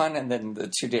there was fun, and then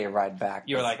the 2 day ride back.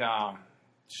 You were like, oh,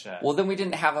 shit. well, then we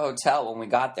didn't have a hotel when we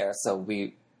got there, so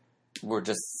we were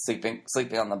just sleeping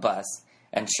on the bus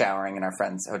and showering in our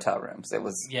friends' hotel rooms. It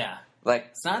was Yeah. like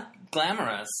It's not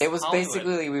glamorous. it was Hollywood.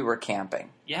 basically we were camping,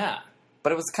 Yeah,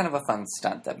 but it was kind of a fun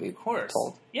stunt that we of course.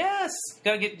 pulled. Yes.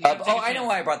 You gotta take a I know chance.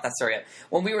 why I brought that story up.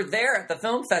 When we were there at the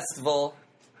film festival,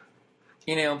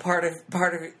 you know, part of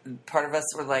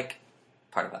us were like,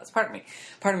 part of me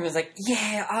was like,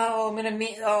 yeah, I'm gonna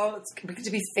meet. It's going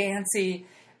to be fancy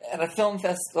at a film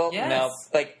festival. Yes. No,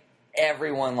 like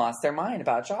everyone lost their mind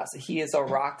about Joss. He is a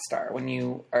rock star. When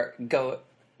you go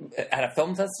at a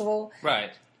film festival,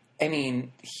 Right. I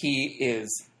mean, he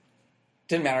is.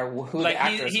 Didn't matter who Like the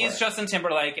actors he's were. Justin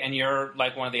Timberlake, and you're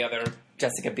like one of the other.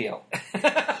 Jessica Biel.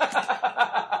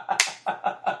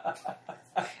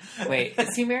 Wait,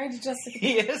 is he married to Jessica?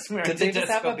 He is married Did to they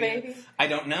just have Jessica a Biel. baby? I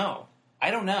don't know.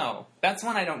 That's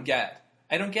one I don't get.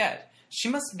 She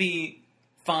must be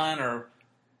fun, or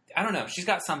I don't know. She's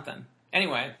got something.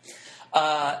 Anyway,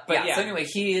 But yeah. So anyway,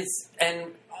 he is, and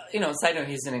you know, side note,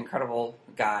 he's an incredible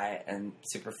guy and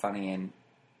super funny, and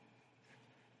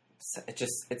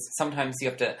it's sometimes you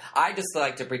have to. I just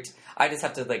like to. I just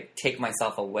have to like take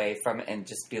myself away from it and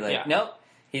just be like, Yeah. nope,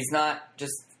 he's not.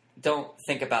 Just don't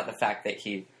think about the fact that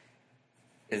he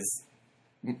is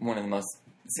one of the most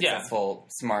successful,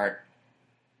 smart,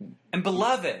 and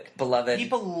beloved.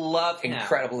 People love him.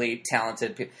 incredibly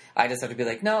talented people. I just have to be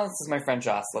like, no, this is my friend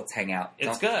Joss. Let's hang out.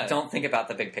 It's Don't, good. Don't think about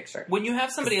the big picture. When you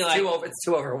have somebody it's like it's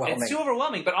too overwhelming. It's too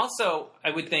overwhelming. But also, I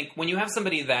would think when you have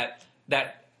somebody that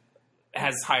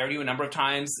has hired you a number of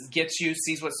times, gets you,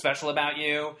 sees what's special about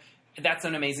you, that's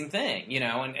an amazing thing, you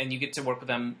know. And you get to work with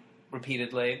them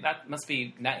repeatedly. That must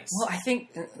be nice. Well, I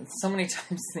think so many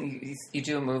times you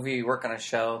do a movie, you work on a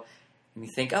show, and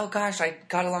you think, oh gosh, I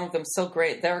got along with them so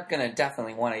great. They're going to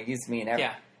definitely want to use me in every...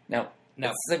 Yeah. No.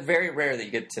 It's like very rare that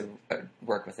you get to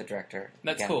work with a director.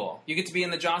 That's again. cool. You get to be in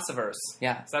the Jossiverse.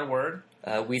 Yeah. Is that a word?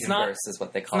 Whedonverse is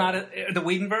what they It's call not it. the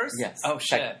Whedonverse? Yes. Oh,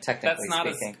 shit. Technically That's not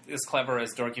speaking. as clever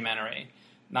as documentary.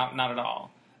 Not at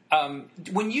all.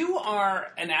 When you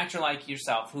are an actor like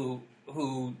yourself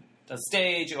who does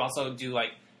stage, you also do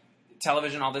like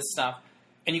television, all this stuff,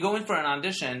 and you go in for an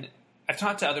audition, I've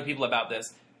talked to other people about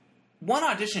this. One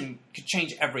audition could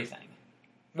change everything.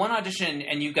 One audition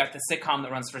and you got the sitcom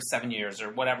that runs for 7 years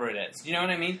or whatever it is. Do you know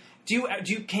what I mean?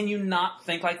 Can you not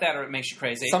think like that, or it makes you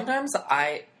crazy? Sometimes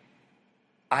I've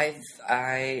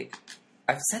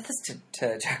said this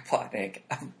to Jack Plotnick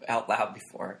out loud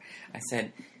before. I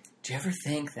said, do you ever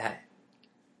think that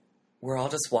we're all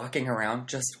just walking around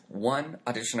just one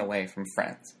audition away from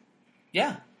Friends.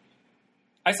 Yeah.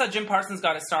 I saw Jim Parsons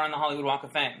got a star on the Hollywood Walk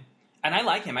of Fame. And I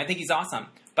like him. I think he's awesome.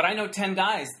 But I know 10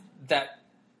 guys that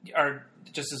are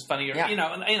just as funny. Or, Yeah. You know.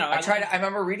 I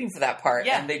remember reading for that part,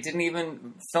 Yeah. and they didn't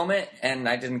even film it, and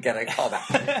I didn't get a call back.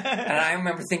 And I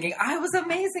remember thinking, I was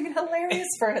amazing and hilarious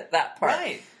for that part.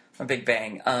 Right. A Big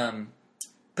Bang.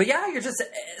 But yeah, you're just...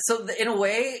 So in a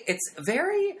way, it's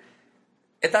very...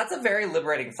 That's a very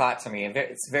liberating thought to me.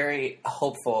 It's very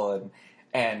hopeful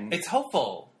and It's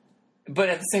hopeful. But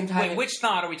at the same time... Wait, which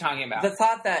thought are we talking about? The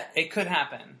thought that... It could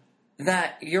happen.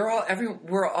 That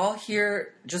we're all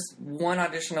here just one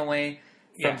audition away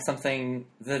from something,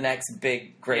 the next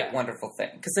big, great, wonderful thing.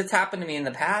 Because it's happened to me in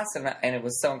the past, and it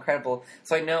was so incredible.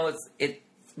 So I know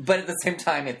but at the same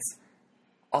time, it's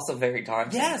also very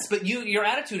daunting. Yes, but your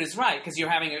attitude is right, because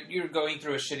you're going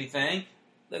through a shitty thing.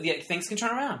 Things can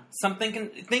turn around.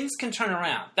 Things can turn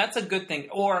around. That's a good thing.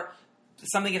 Or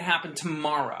something can happen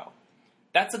tomorrow.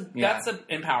 That's an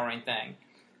empowering thing.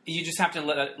 You just have to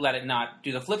let it not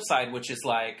do the flip side, which is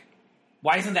like,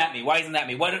 why isn't that me? Why isn't that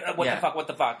me? What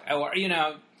the fuck? Or, you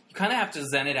kind of have to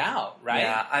zen it out, right?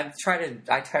 Yeah, I try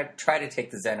to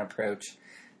take the zen approach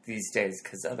these days,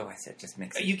 because otherwise it just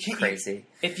makes it crazy.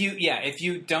 If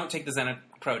you don't take the zen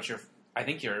approach, I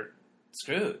think you're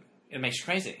screwed. It makes you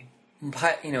crazy.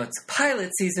 But, it's pilot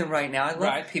season right now. I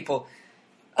love people,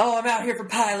 I'm out here for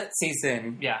pilot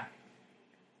season. Yeah.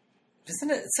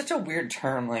 Isn't it such a weird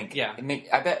term? Like,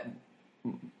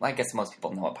 I guess most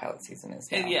people know what pilot season is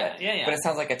now. Yeah. But it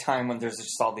sounds like a time when there's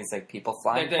just all these like people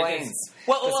flying planes.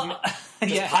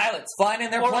 Just pilots flying in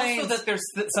their planes. Or also that there's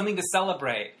something to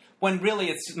celebrate, when really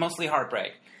it's mostly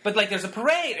heartbreak. But like there's a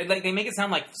parade, like they make it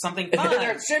sound like something fun.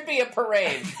 There should be a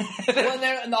parade.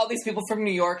 And all these people from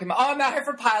New York, I'm out here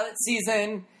for pilot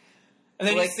season. And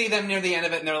then you see them near the end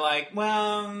of it, and they're like,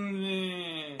 well...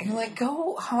 And you're like,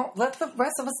 go home. Let the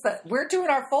rest of us... We're doing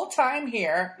our full time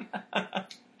here. I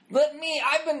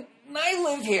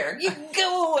live here. You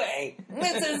go away.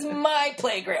 This is my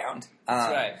playground.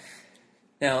 That's right.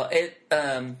 No,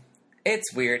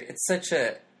 it's weird. It's such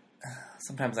a...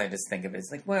 Sometimes I just think of it as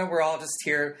like, well, we're all just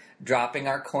here dropping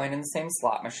our coin in the same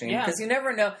slot machine. Yeah. Because you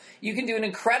never know. You can do an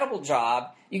incredible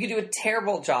job. You can do a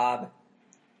terrible job.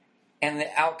 And the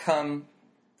outcome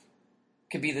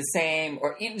could be the same,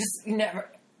 or you never...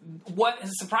 What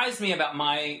has surprised me about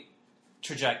my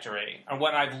trajectory, or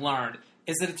what I've learned,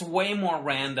 is that it's way more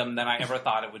random than I ever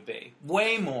thought it would be.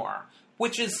 Way more.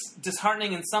 Which is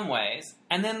disheartening in some ways,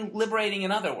 and then liberating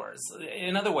in other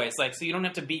ways. Like, so you don't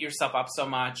have to beat yourself up so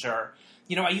much, or...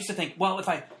 I used to think, well, if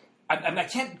I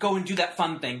can't go and do that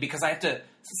fun thing because I have to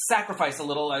sacrifice a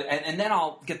little, and then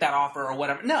I'll get that offer or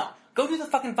whatever. No. Go do the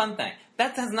fucking fun thing.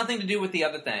 That has nothing to do with the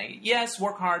other thing. Yes,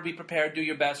 work hard, be prepared, do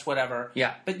your best, whatever.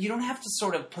 Yeah. But you don't have to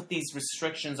sort of put these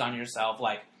restrictions on yourself.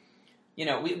 Like, they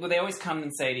always come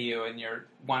and say to you, and you're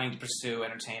wanting to pursue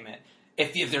entertainment,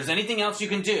 if there's anything else you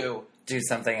can do, do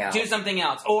something else. Do something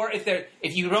else. Or if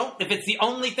it's the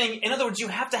only thing, in other words, you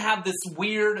have to have this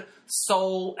weird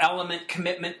soul element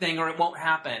commitment thing, or it won't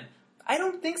happen. I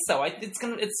don't think so.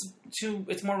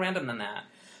 It's more random than that.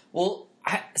 Well,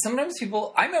 sometimes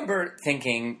I remember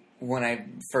thinking when I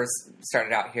first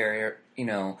started out here,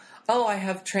 I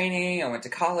have training, I went to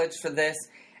college for this,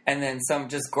 and then some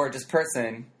just gorgeous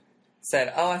person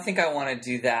said, I think I want to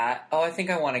do that. I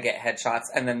think I want to get headshots,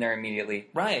 and then they're immediately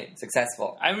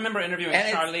successful. I remember interviewing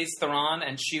Charlize Theron,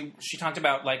 and she talked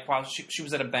about, like, while she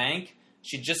was at a bank,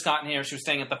 she'd just gotten here, she was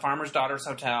staying at the Farmer's Daughters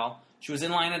Hotel, she was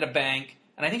in line at a bank,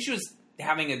 and I think she was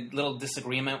having a little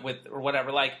disagreement with, or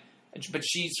whatever, like, but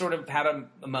she sort of had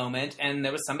a moment, and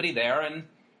there was somebody there, and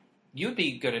you'd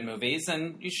be good in movies,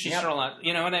 and she'd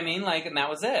you know what I mean? Like, and that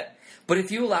was it. But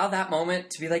if you allow that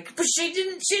moment to be like, but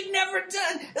she'd never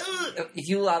done, if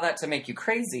you allow that to make you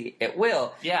crazy, it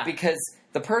will. Yeah. Because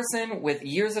the person with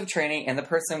years of training and the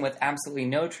person with absolutely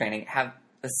no training have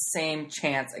the same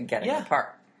chance at getting the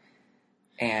part.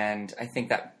 And I think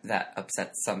that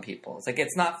upsets some people. It's like,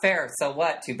 it's not fair, so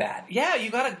what? Too bad. Yeah, you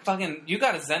gotta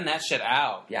zen that shit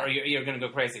out, or you're gonna go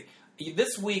crazy.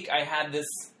 This week I had this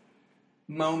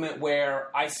moment where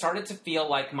I started to feel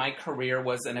like my career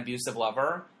was an abusive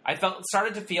lover. I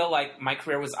started to feel like my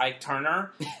career was Ike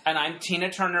Turner, and I'm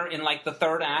Tina Turner in like the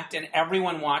third act, and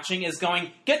everyone watching is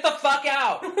going, "Get the fuck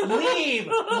out! Leave!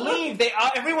 Leave!"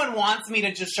 Everyone wants me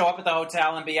to just show up at the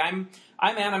hotel and be, I'm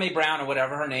Anna Mae Brown or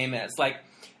whatever her name is. Like,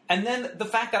 and then the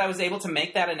fact that I was able to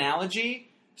make that analogy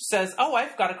says, "Oh,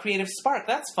 I've got a creative spark.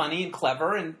 That's funny and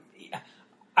clever." And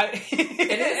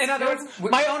In other words,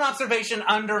 my own observation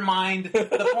undermined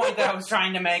the point that I was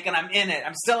trying to make, and I'm in it.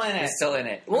 I'm still in it. You're still in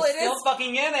it. Well, I'm still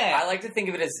fucking in it. I like to think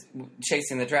of it as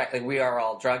chasing the drug. Like, we are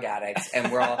all drug addicts,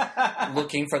 and we're all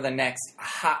looking for the next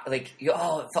hot. Like,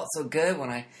 it felt so good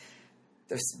when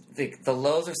the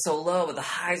lows are so low, but the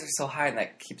highs are so high, and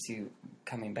that keeps you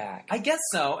coming back. I guess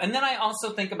so. And then I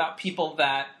also think about people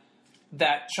that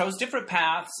chose different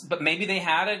paths, but maybe they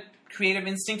had a creative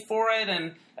instinct for it,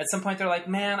 and at some point they're like,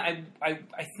 man,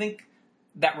 I think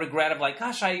that regret of like,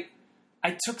 gosh, I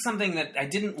took something that I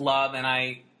didn't love and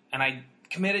I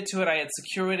committed to it, I had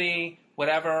security,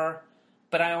 whatever,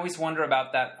 but I always wonder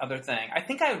about that other thing. I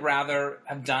think I'd rather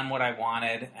have done what I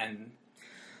wanted and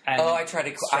I try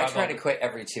to quit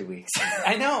every 2 weeks.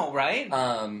 I know, right?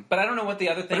 But I don't know what the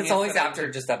other thing is. But it's always after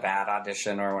just a bad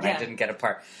audition or when I didn't get a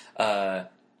part.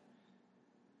 But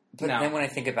then when I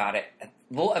think about it,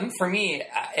 well, I mean, for me,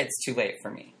 it's too late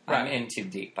for me. Right. I'm in too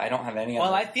deep. I don't have any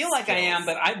other I feel like skills. I am,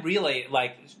 but I really,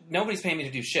 like, nobody's paying me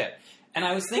to do shit. And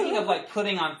I was thinking of, like,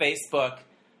 putting on Facebook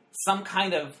some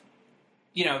kind of,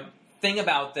 thing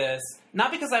about this.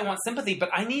 Not because I want sympathy, but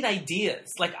I need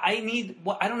ideas. Like, I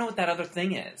don't know what that other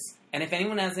thing is. And if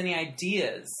anyone has any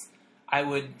ideas, I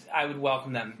would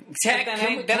welcome them. Tech?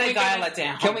 Then I dial it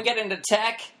down. Can we get into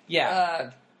tech?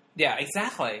 Yeah. Yeah,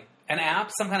 exactly. An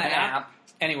app? Some kind of app?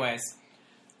 Anyways.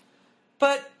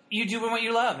 But you do what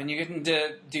you love, and you get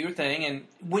to do your thing. And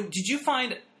did you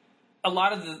find a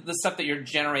lot of the stuff that you're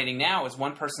generating now is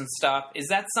one-person stuff? Is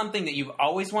that something that you've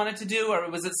always wanted to do, or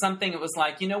was it something that was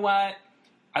like, you know what?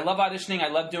 I love auditioning. I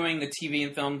love doing the TV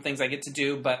and film things I get to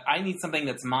do, but I need something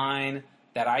that's mine,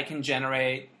 that I can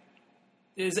generate.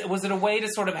 Was it a way to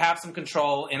sort of have some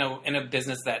control in a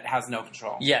business that has no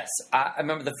control? Yes. I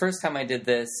remember the first time I did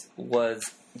this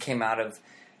came out of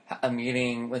a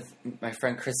meeting with my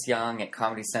friend Chris Young at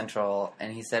Comedy Central,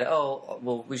 and he said,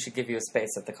 we should give you a space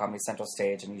at the Comedy Central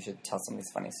stage, and you should tell some of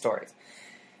these funny stories.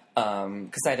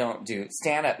 Because I don't do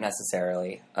stand-up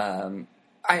necessarily. I've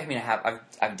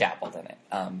dabbled in it,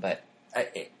 but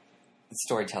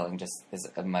storytelling just is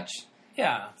a much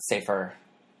safer,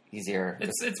 easier.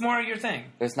 It's more your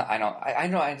thing. There's not. I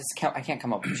know. I can't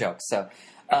come up with jokes. So,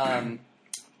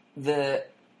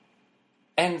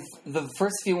 the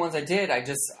first few ones I did, I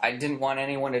didn't want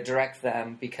anyone to direct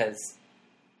them because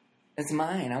it's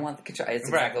mine. I want the control. It's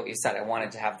exactly what you said. I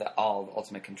wanted to have the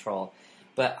ultimate control.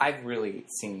 But I've really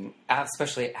seen,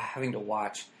 especially having to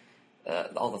watch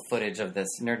all the footage of this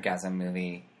Nerdgasm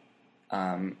movie,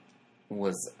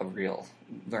 was a real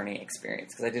learning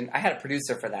experience because I had a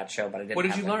producer for that show, but I didn't. What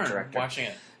did have you learn director. Watching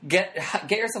it? Get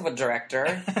yourself a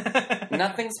director.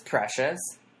 Nothing's precious.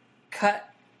 Cut.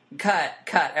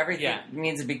 Everything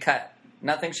needs to be cut.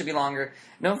 Nothing should be longer.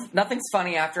 No, nothing's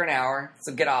funny after an hour.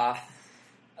 So get off.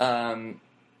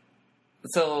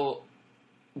 So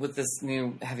with this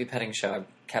new heavy petting show, I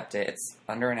kept it. It's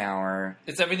under an hour.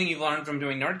 It's everything you've learned from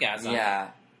doing Nerdgasm. Yeah.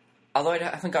 Although I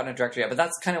haven't gotten a director yet, but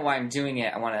that's kind of why I'm doing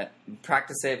it. I want to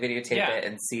practice it, videotape it,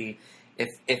 and see if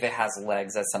it has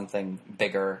legs as something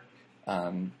bigger,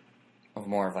 of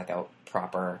more of like a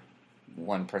proper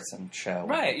one-person show.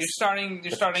 Right. You're starting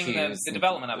the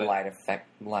development of it.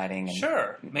 Lighting. And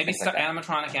sure. Maybe some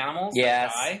animatronic animals.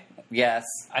 Yes. Yes.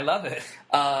 I love it.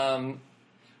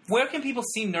 Where can people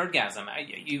see Nerdgasm?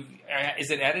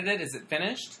 Is it edited? Is it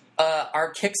finished?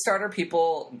 Our Kickstarter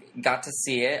people got to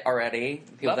see it already.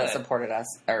 People that supported us,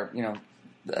 or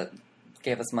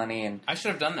gave us money, and I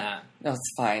should have done that. No,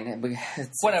 it's fine.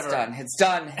 Whatever. It's done. It's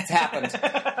done. It's happened.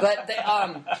 But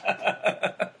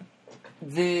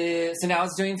so now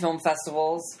it's doing film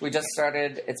festivals. We just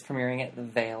started. It's premiering at the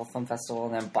Vale Film Festival,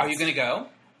 and then Boston. Are you going to go?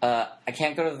 I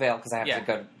can't go to the Vale because I have to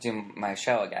go do my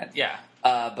show again. Yeah.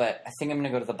 But I think I'm going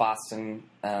to go to the Boston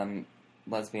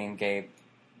Lesbian Gay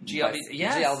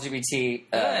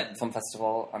LGBT Film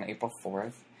Festival on April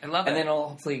 4th. I love it. And then it'll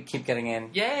hopefully keep getting in.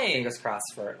 Yay! Fingers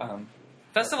crossed for...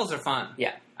 festivals are fun.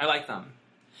 Yeah. I like them.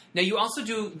 Now, you also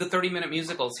do the 30-minute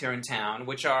musicals here in town,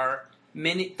 which are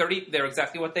they're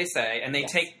exactly what they say, and they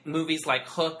take movies like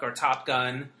Hook or Top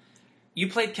Gun. You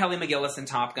played Kelly McGillis in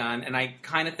Top Gun, and I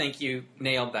kind of think you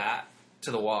nailed that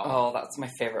to the wall. Oh, that's my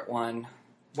favorite one.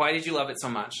 Why did you love it so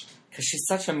much? Because she's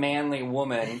such a manly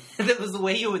woman. That was the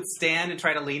way you would stand and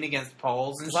try to lean against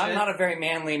poles and shit. I'm not a very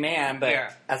manly man,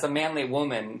 but as a manly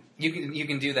woman... You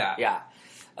can do that. Yeah.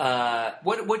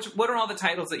 What are all the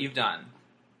titles that you've done?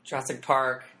 Jurassic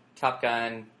Park, Top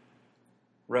Gun,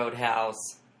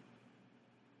 Roadhouse.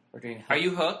 We're doing Hook. Are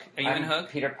you Hook? Are you in Hook?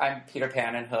 I'm Peter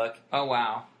Pan in Hook. Oh,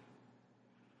 wow.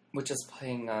 Which is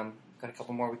playing... got a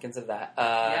couple more weekends of that.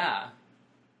 Yeah.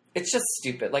 it's just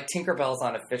stupid. Like Tinkerbell's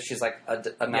on a fish. She's like a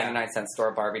 99-cent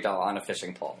store Barbie doll on a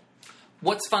fishing pole.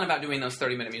 What's fun about doing those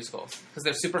 30-minute musicals? Because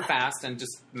they're super fast and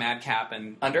just madcap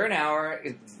and... Under an hour.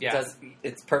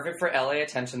 It's perfect for LA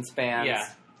attention spans. Yeah.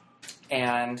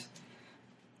 And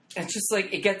it's just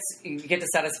like, you get to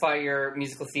satisfy your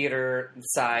musical theater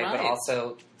side, but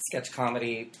also sketch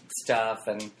comedy stuff.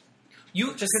 And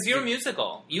because you're a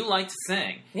musical. You like to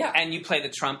sing. Yeah. And you play the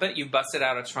trumpet. You busted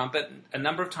out a trumpet a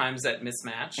number of times at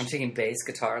Mismatch. I'm taking bass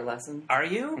guitar lessons. Are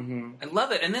you? Mm-hmm. I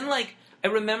love it. And then, like, I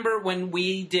remember when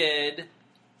we did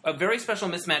a very special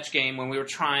Mismatch game when we were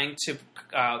trying to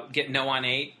get No on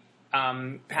 8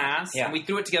 passed. Yeah. And we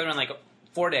threw it together in, like,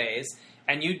 4 days.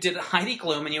 And you did Heidi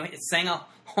Klum, and you sang a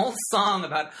whole song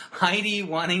about Heidi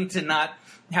wanting to not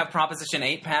have Proposition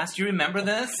 8 passed. Do you remember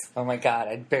this? Oh, my God.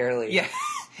 I barely... Yeah.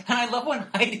 And I love when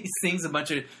Heidi sings a bunch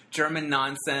of German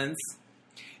nonsense.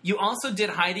 You also did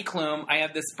Heidi Klum. I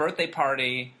had this birthday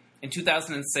party in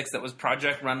 2006 that was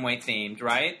Project Runway themed,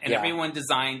 right? And everyone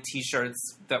designed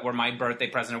T-shirts that were my birthday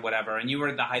present or whatever, and you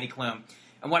were the Heidi Klum.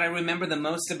 And what I remember the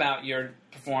most about your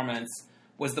performance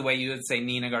was the way you would say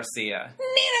Nina Garcia.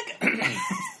 Nina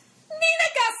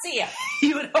Garcia!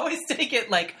 You would always take it,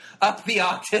 like, up the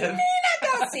octave. Nina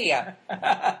Garcia!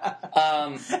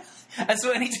 And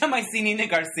so anytime I see Nina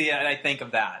Garcia, I think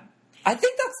of that. I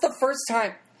think that's the first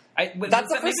time...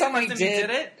 That's the first time I did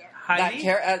it? Heidi?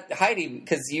 Heidi,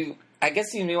 because I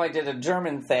guess you knew I did a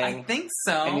German thing. I think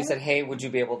so. And you said, hey, would you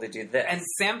be able to do this? And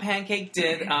Sam Pancake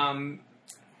did...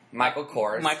 Michael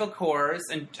Kors.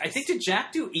 And I think, did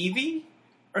Jack do Evie?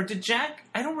 Or did Jack...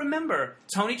 I don't remember.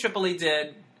 Tony Tripoli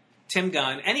did Tim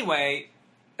Gunn. Anyway,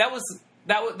 that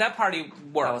party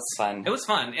worked. That was fun. It was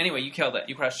fun. Anyway, you killed it.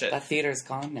 You crushed it. That theater's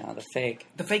gone now, the fake.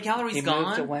 The fake gallery's gone?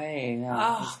 Moved away.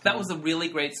 Yeah, oh, that was a really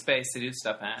great space to do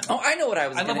stuff in. Oh, I know what I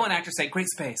was I love when actors say, great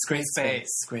space, great space.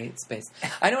 Great space.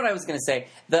 I know what I was going to say.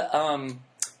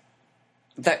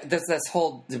 There's this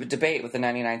whole debate with the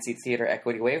 99-seat theater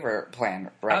equity waiver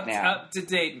plan now. Up to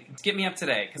date. Get me up to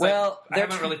date. Well, I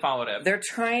haven't really followed it. They're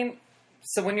trying...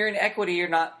 So when you're in equity, you're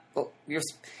not... Oh,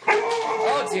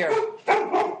 dear.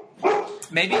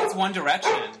 Maybe it's One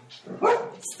Direction.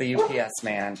 It's the UPS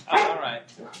man. Oh, all right.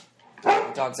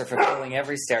 The dogs are fulfilling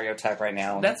every stereotype right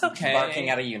now. That's okay. Barking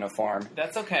at a uniform.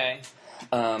 That's okay.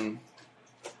 I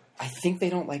think they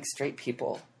don't like straight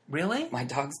people. Really? My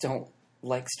dogs don't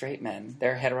like straight men.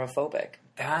 They're heterophobic.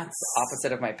 That's the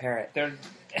opposite of my parrot. They're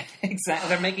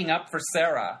They're making up for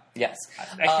Sarah. Yes,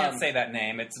 I can't say that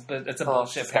name. It's a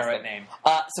bullshit parrot name.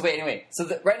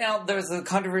 So right now there's a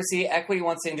controversy. Equity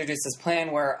wants to introduce this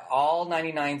plan where all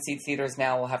 99-seat theaters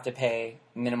now will have to pay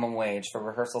minimum wage for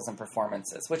rehearsals and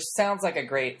performances, which sounds like a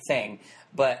great thing,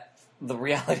 but the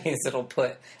reality is it'll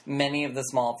put many of the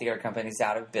small theater companies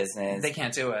out of business. They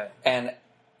can't do it. And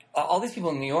all these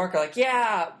people in New York are like,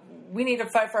 yeah, we need to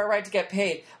fight for our right to get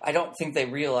paid. I don't think they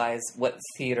realize what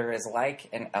theater is like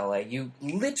in LA. You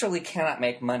literally cannot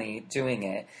make money doing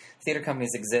it. Theater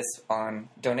companies exist on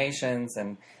donations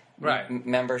and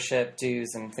membership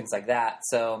dues and things like that.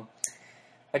 So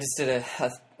I just did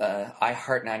a I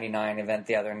Heart 99 event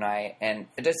the other night, and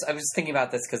I was just thinking about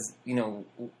this because,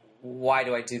 why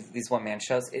do I do these one-man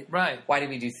shows? Why do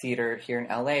we do theater here in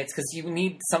LA? It's because you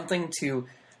need something to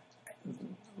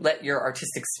let your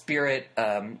artistic spirit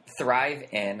thrive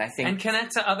in. I think, and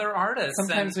connect to other artists.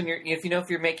 Sometimes when if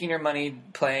you're making your money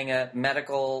playing a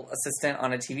medical assistant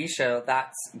on a TV show,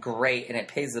 that's great and it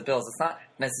pays the bills. It's not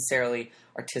necessarily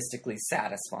artistically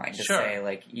satisfying to say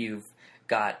like, you've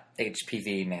got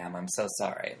HPV, ma'am. I'm so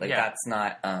sorry. That's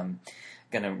not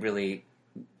going to really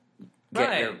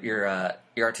get your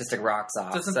artistic rocks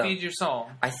off. Doesn't feed your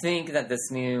soul. I think that this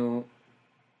new.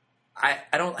 I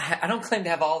don't claim to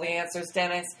have all the answers,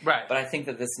 Dennis. Right. But I think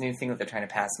that this new thing that they're trying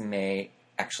to pass may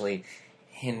actually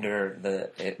hinder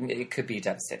it could be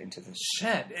devastating to the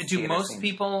shit. Do you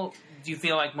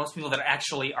feel like most people that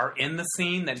actually are in the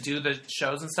scene that do the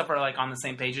shows and stuff are like on the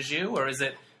same page as you, or is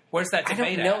it? Where's that debate?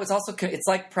 I don't know. It's also it's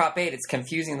like Prop 8. It's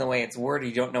confusing the way it's worded.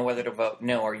 You don't know whether to vote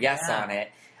no or yes on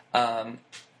it.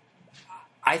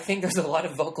 I think there's a lot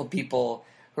of vocal people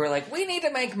who are like, we need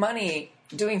to make money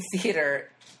doing theater.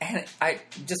 And I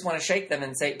just want to shake them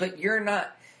and say, but you're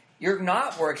not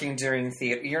working during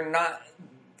theater. You're not.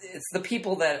 It's the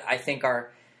people that I think are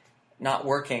not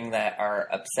working that are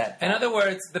upset. In other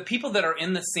words, the people that are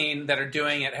in the scene that are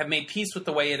doing it have made peace with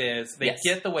the way it is. They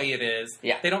get the way it is.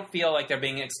 Yeah. They don't feel like they're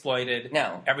being exploited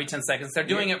every 10 seconds. They're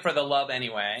doing it for the love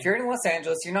anyway. If you're in Los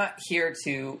Angeles, you're not here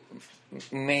to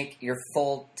make your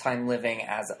full-time living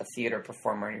as a theater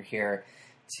performer. You're here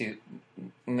to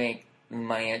make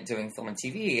money at doing film and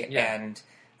TV, and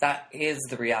that is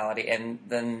the reality. And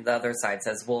then the other side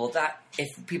says, well, that if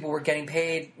people were getting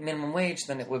paid minimum wage,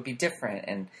 then it would be different.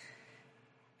 And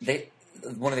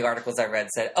one of the articles I read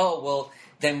said, oh, well,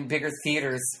 then bigger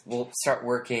theaters will start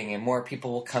working and more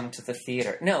people will come to the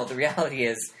theater. No, the reality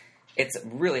is it's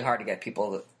really hard to get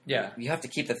people. You have to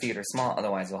keep the theater small,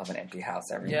 otherwise you'll have an empty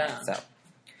house every night. So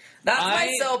that's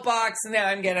my soapbox. Now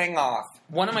I'm getting off.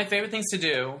 One of my favorite things to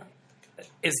do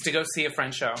is to go see a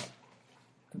French show.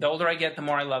 The older I get, the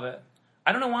more I love it.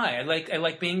 I don't know why. I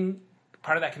like being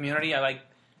part of that community. I like,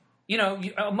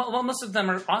 well, most of them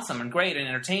are awesome and great and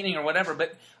entertaining or whatever,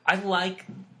 but I like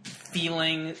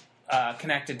feeling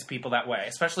connected to people that way,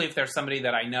 especially if there's somebody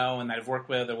that I know and that I've worked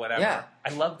with or whatever. Yeah. I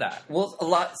love that. Well,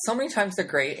 so many times they're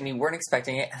great and you weren't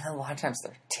expecting it, and then a lot of times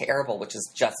they're terrible, which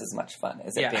is just as much fun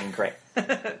as it being great.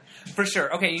 For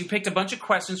sure. Okay, you picked a bunch of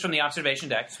questions from the observation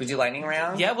deck. Should we do lightning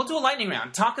round? Yeah, we'll do a lightning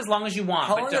round. Talk as long as you want.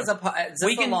 How long is this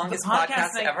the longest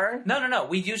podcast ever? No.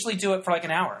 We usually do it for like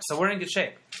an hour, so we're in good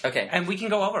shape. Okay. And we can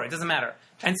go over. It doesn't matter.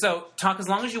 And so talk as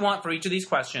long as you want for each of these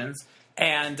questions,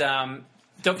 and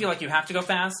don't feel like you have to go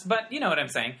fast, but you know what I'm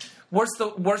saying. What's the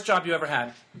worst job you ever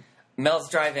had? Mel's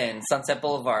Drive-In, Sunset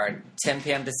Boulevard, 10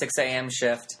 p.m. to 6 a.m.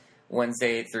 shift,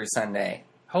 Wednesday through Sunday.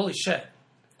 Holy shit.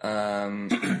 I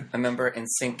remember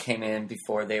NSYNC came in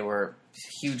before they were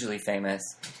hugely famous,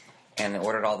 and they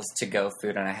ordered all this to-go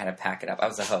food, and I had to pack it up. I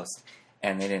was a host,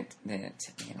 and they didn't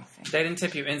tip me anything. They didn't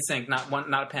tip you in sync, not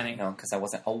a penny. No, because I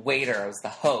wasn't a waiter. I was the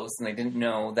host, and they didn't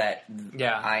know that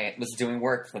I was doing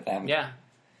work for them. Yeah.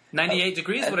 98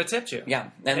 degrees would have tipped you. Yeah.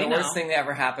 And the worst thing that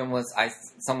ever happened was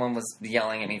someone was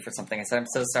yelling at me for something. I said, I'm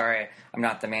so sorry. I'm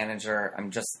not the manager.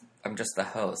 I'm just the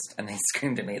host. And they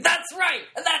screamed at me, that's right!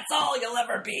 And that's all you'll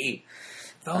ever be!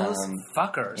 Those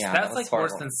fuckers. Yeah, that's like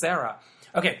horrible. worse than Sarah.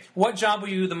 Okay, what job were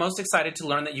you the most excited to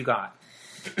learn that you got?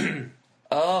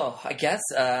 Oh, I guess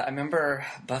I remember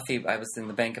Buffy. I was in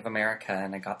the Bank of America,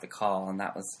 and I got the call, and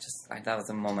that was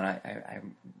a moment I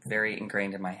very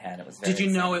ingrained in my head. It was. Very Did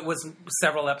you know it was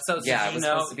several episodes? Yeah, it was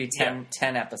supposed to be 10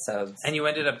 episodes, and you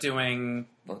ended up doing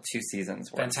 2 seasons.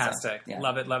 Fantastic, so, yeah.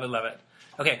 Love it.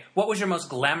 Okay, what was your most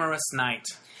glamorous night?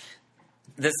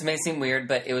 This may seem weird,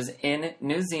 but it was in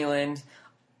New Zealand.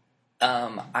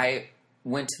 I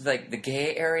went to the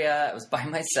gay area. I was by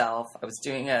myself. I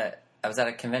was at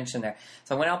a convention there.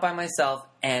 So I went out by myself,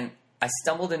 and I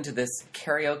stumbled into this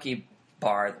karaoke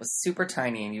bar that was super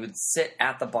tiny, and you would sit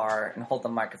at the bar and hold the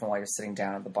microphone while you're sitting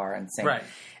down at the bar and sing. Right.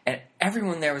 And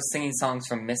everyone there was singing songs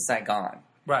from Miss Saigon.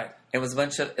 Right. It was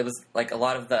like a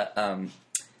lot of the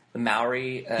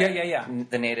Maori,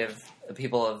 the native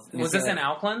people of New Zealand. Was this in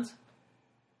Auckland?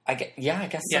 I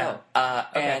guess so. Okay.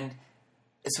 And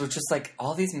so it's just like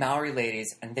all these Maori ladies,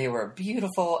 and they were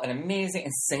beautiful and amazing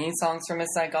and singing songs from Miss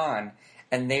Saigon,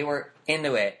 and they were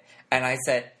into it. And I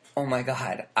said, "Oh my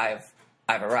God, I've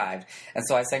arrived!" And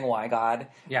so I sang "Why God,"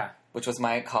 which was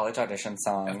my college audition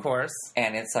song, of course.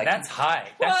 And it's like that's high.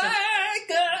 Why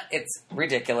God? It's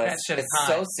ridiculous. That shit is it's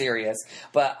high. so serious,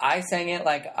 but I sang it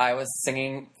like I was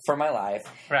singing for my life,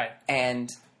 right? And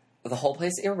the whole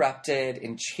place erupted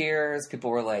in cheers. People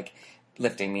were like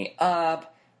lifting me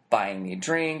up, buying me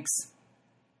drinks.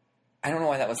 I don't know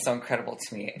why that was so incredible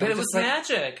to me. But it was like,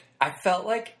 magic. I felt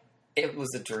like it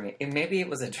was a dream. Maybe it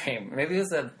was a dream. Maybe it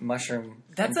was a mushroom.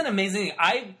 That's an amazing...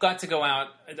 I got to go out...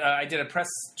 I did a press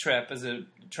trip as a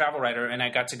travel writer, and I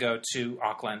got to go to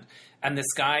Auckland. And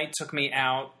this guy took me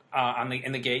out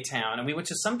in the gay town, and we went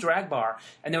to some drag bar,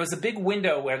 and there was a big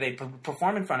window where they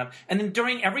perform in front of, and then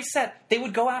during every set, they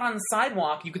would go out on the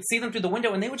sidewalk, you could see them through the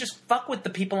window, and they would just fuck with the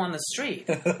people on the street.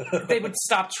 They would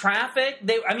stop traffic.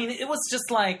 It was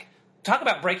just like, talk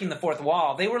about breaking the fourth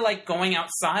wall. They were like going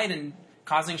outside and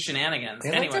causing shenanigans.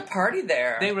 They like to party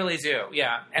there. They really do,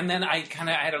 yeah. And then I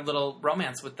had a little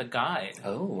romance with the guide.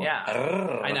 Oh. Yeah.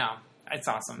 I know. It's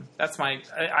awesome. That's my...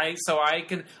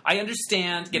 I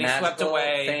understand getting Magical swept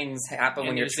away. Things happen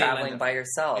when you're traveling by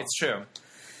yourself. It's true.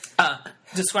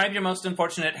 Describe your most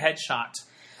unfortunate headshot.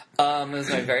 It was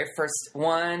my very first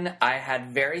one. I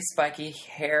had very spiky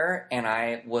hair, and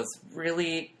I was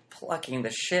really plucking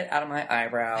the shit out of my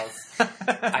eyebrows.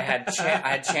 I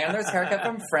had Chandler's haircut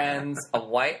from Friends, a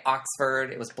white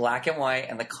Oxford. It was black and white,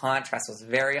 and the contrast was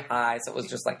very high. So it was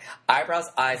just like eyebrows,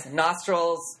 eyes,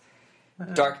 nostrils,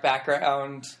 dark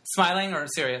background. Smiling or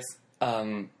serious?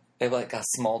 It was like a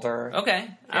smolder. Okay.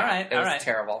 Yeah, all right. It was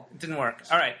terrible. It didn't work.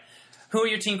 All right. Who are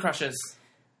your teen crushes?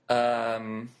 I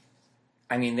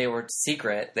mean, they were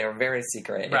secret. They were very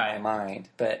secret in my mind.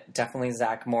 But definitely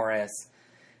Zach Morris.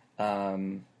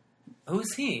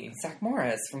 Who's he? Zach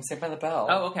Morris from Saved by the Bell.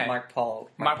 Oh, okay. Mark Paul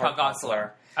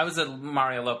Gosselaar. I was a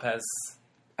Mario Lopez.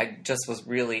 I just was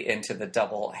really into the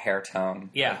double hair tone.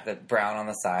 Yeah. Like the brown on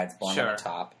the sides, blonde on Sure. the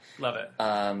top. Love it.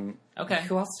 Okay.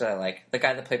 Who else did I like? The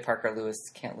guy that played Parker Lewis,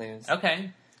 Can't Lose.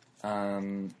 Okay.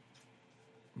 Mario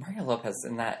Lopez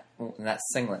in that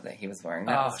singlet that he was wearing.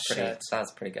 That was pretty. shit. That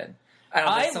was pretty good.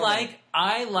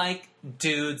 I like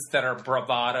dudes that are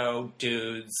bravado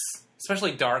dudes,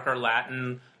 especially darker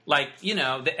Latin, like, you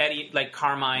know, the Eddie, like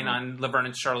Carmine on Laverne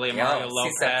and Shirley and Mario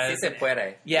Lopez. Si se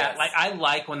puede. Yeah, Yes. like I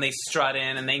like when they strut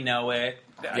in and they know it.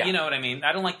 Yeah. You know what I mean?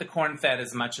 I don't like the corn-fed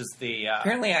as much as the...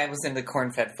 Apparently, I was into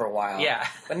corn-fed for a while. Yeah.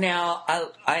 But now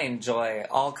I enjoy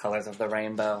all colors of the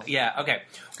rainbow. Yeah, okay.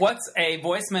 What's a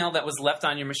voicemail that was left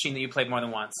on your machine that you played more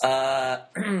than once?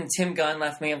 Tim Gunn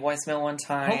left me a voicemail one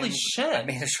time. Holy shit. I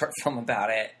made a short film about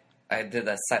it. I did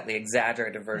a slightly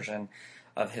exaggerated version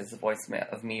of his voicemail,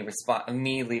 of me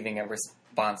leaving a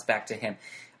response back to him.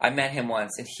 I met him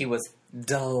once, and he was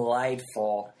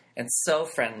delightful and so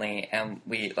friendly, and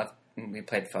we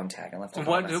played phone tag and left a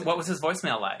What was his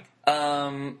voicemail like?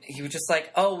 He was just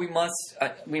like, "Oh, we must,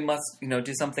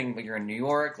 do something. You're in New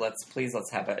York. Let's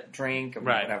have a drink or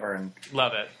Right. whatever." And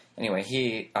Love it.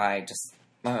 anyway, I just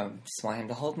want him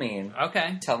to hold me and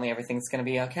Okay. tell me everything's going to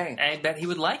be okay. I bet he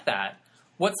would like that.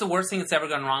 What's the worst thing that's ever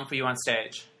gone wrong for you on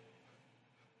stage?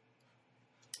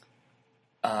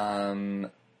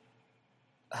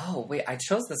 Oh wait, I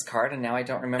chose this card and now I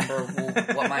don't remember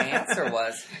what my answer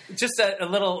was. Just a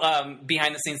little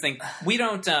behind the scenes thing. We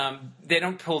don't. They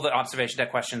don't pull the observation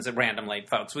deck questions at randomly,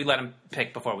 folks. We let them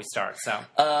pick before we start. So.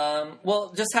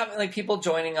 Well, just having like people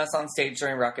joining us on stage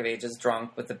during Rock of Ages,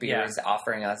 drunk with the beers,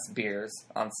 offering us beers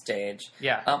on stage.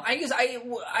 Yeah.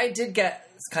 I did get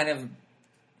kind of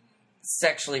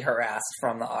sexually harassed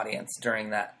from the audience during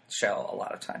that show a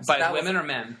lot of times. By women or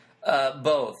men?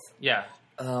 Both. Yeah.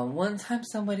 One time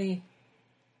somebody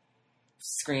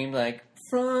screamed like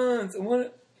 "Franz," and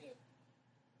what?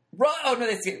 Oh no!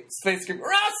 They screamed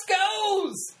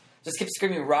 "Roscoe's!" Just kept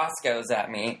screaming "Roscoe's" at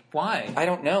me. Why? I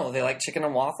don't know. They like chicken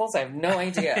and waffles. I have no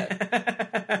idea.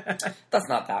 That's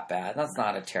not that bad. That's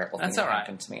not a terrible thing that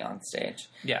happened to me on stage.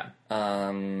 Yeah.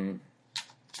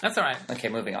 That's all right. Okay,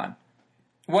 moving on.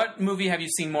 What movie have you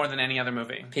seen more than any other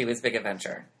movie? Pee-wee's Big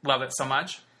Adventure. Love it so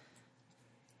much.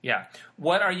 Yeah.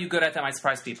 What are you good at that might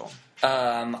surprise people?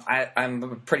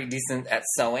 I'm pretty decent at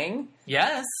sewing.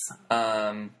 Yes.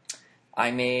 I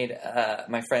made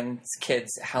my friend's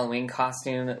kid's Halloween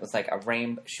costume. It was like a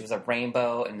rainbow. She was a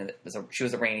rainbow, and she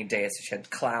was a rainy day, so she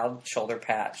had cloud shoulder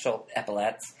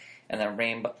epaulets, and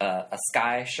then a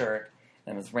sky shirt,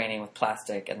 and it was raining with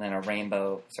plastic, and then a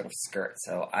rainbow sort of skirt.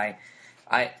 So I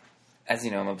as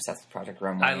you know, I'm obsessed with Project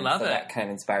Runway. I love it. That kind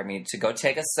of inspired me to go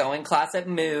take a sewing class at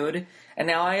Mood, and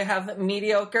now I have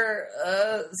mediocre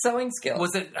sewing skills.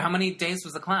 Was it, how many days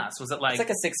was the class? Was it like... It's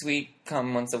like a 6-week,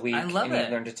 come once a week. I love and it.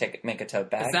 you learn to make a tote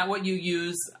bag. Is that what you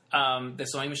use, the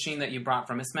sewing machine that you brought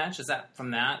from Mismatch? Is that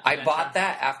from that? I bought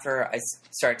that after I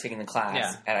started taking the class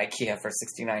Yeah. at IKEA for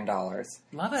 $69.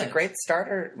 Love it. It's a great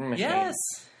starter machine. Yes.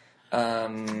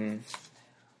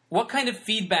 What kind of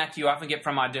feedback do you often get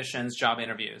from auditions, job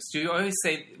interviews? Do you always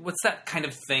say, what's that kind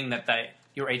of thing that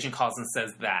your agent calls and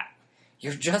says that?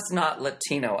 You're just not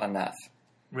Latino enough.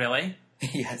 Really?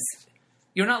 Yes.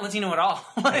 You're not Latino at all.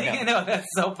 Like, I know. You know, that's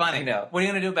so funny. I know. What are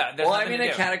you going to do about it? There's Well, I'm nothing in to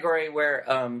a do. category where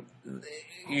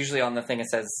usually on the thing it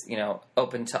says,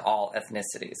 open to all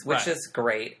ethnicities, which Right. is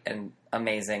great and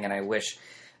amazing, and I wish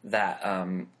that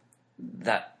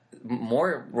that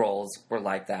more roles were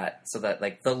like that, so that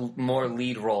like the more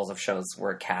lead roles of shows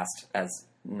were cast as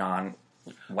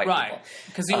non-white Right. people.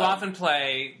 Because you often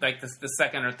play like the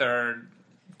second or third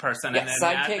person, Yeah,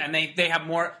 sidekick. and they have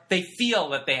more. They feel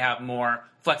that they have more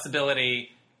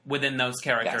flexibility within those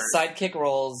Yeah, characters. sidekick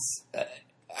roles.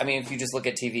 I mean, if you just look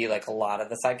at TV, like a lot of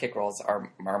the sidekick roles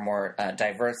are more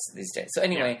diverse these days. So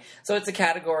anyway, so it's a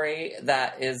category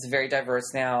that is very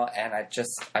diverse now, and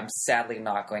I'm sadly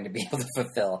not going to be able to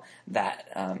fulfill that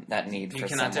need You for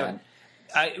cannot someone.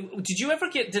 do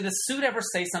it. Did a suit ever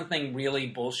say something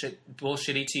really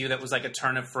bullshitty to you that was like a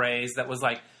turn of phrase that was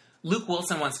like, Luke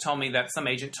Wilson once told me that some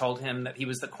agent told him that he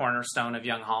was the cornerstone of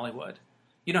young Hollywood.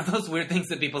 You know, those weird things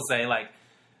that people say, like,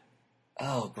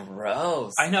 Oh,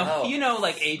 gross! I know, Oh.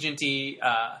 like agenty.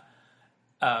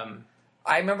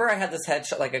 I remember I had this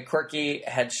headshot, like a quirky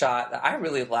headshot that I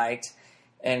really liked,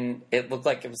 and it looked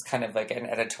like it was kind of like an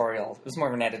editorial. It was more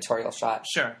of an editorial shot.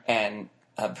 Sure. And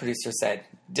a producer said,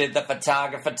 "Did the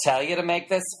photographer tell you to make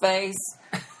this face?"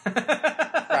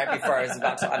 Right before I was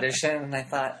about to audition, and I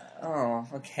thought, "Oh,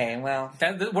 okay, well,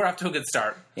 We're off to a good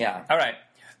start. yeah." All right.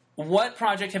 What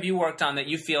project have you worked on that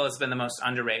you feel has been the most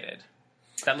underrated?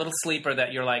 That little sleeper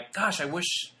that you're like, gosh, I wish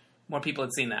more people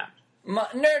had seen that.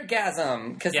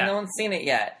 Nerdgasm, because Yeah. no one's seen it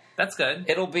yet. That's good.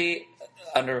 It'll be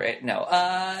underrated. No,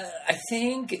 I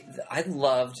think I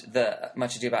loved the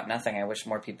Much Ado About Nothing. I wish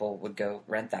more people would go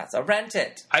rent that. So rent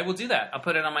it. I will do that. I'll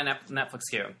put it on my Netflix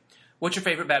queue. What's your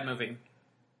favorite bad movie?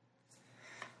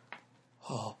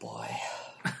 Oh boy,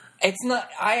 it's not.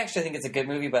 I actually think it's a good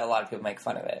movie, but a lot of people make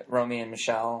fun of it. Romeo and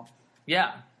Michelle.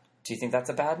 Yeah. Do you think that's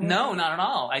a bad movie? No, not at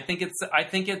all. I think it's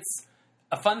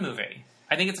a fun movie.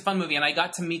 I think it's a fun movie, and I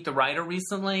got to meet the writer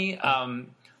recently.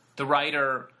 The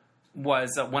writer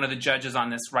was one of the judges on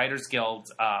this Writers Guild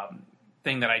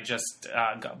thing that I just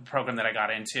program that I got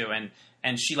into,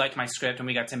 and she liked my script, and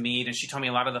we got to meet, and she told me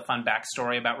a lot of the fun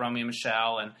backstory about Romeo and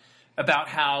Michelle, and about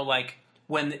how, like,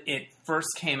 when it first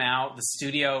came out, the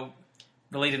studio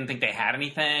really didn't think they had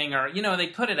anything, or, you know, they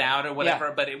put it out or whatever,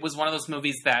 Yeah. but it was one of those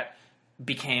movies that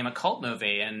became a cult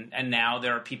movie, and now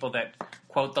there are people that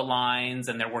quote the lines,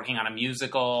 and they're working on a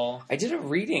musical. I did a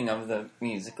reading of the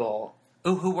musical.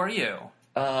 Ooh, who were you?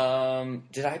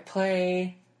 Did I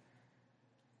play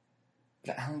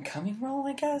the Alan Cumming role,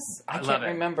 I guess? I love can't it.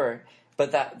 remember.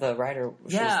 But the writer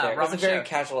was Yeah, there. It was Robert a very Schiff.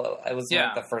 casual. It was Yeah.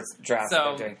 like the first draft So,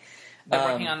 that they're doing.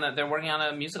 They're working on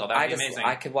a musical. That would be amazing.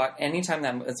 I could watch anytime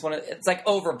that it's one. It's like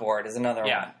Overboard is another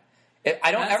Yeah. one.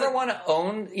 I don't That's ever a- want to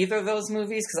own either of those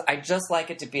movies because I just like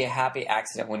it to be a happy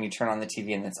accident when you turn on the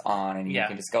TV and it's on and you Yeah.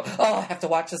 can just go, oh, I have to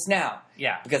watch this now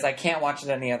Yeah, because I can't watch it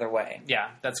any other way. yeah,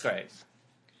 that's great.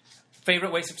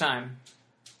 Favorite waste of time?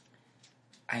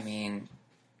 I mean,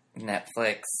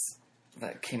 Netflix,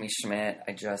 the Kimmy Schmidt.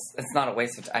 It's not a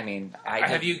waste of time. I mean,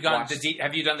 Have you done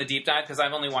the deep dive? Because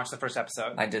I've only watched the first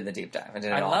episode. I did the deep dive. I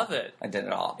did it I all. love it. I did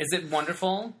it all. Is it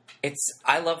wonderful?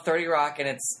 I love 30 Rock, and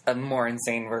it's a more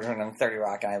insane version of 30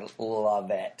 Rock, and I love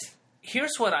it.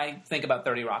 Here's what I think about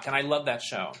 30 Rock, and I love that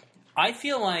show. I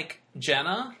feel like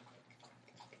Jenna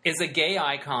is a gay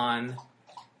icon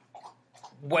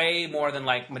way more than,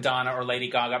 like, Madonna or Lady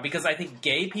Gaga, because I think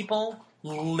gay people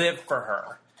live for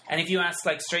her. And if you ask,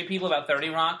 like, straight people about 30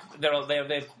 Rock, they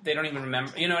don't even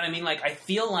remember. You know what I mean? Like, I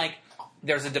feel like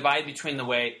there's a divide between the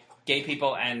way gay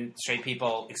people and straight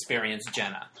people experience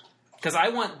Jenna. Because I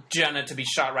want Jenna to be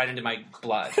shot right into my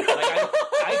blood. Like,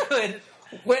 I could...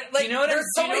 Like, you know what there's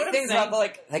so you know many what I'm things saying?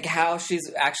 about like how she's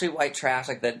actually white trash,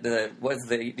 like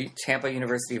the Tampa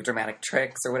University of Dramatic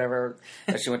Tricks or whatever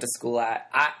that she went to school at.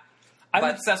 I'm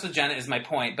But- obsessed with Jenna is my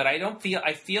point, but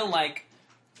I feel like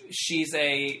she's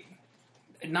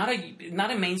not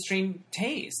a mainstream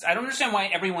taste. I don't understand why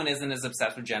everyone isn't as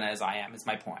obsessed with Jenna as I am, is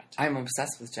my point. I'm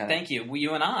obsessed with Jenna. Thank you. Well,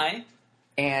 you and I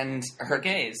And her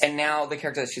gays. and now the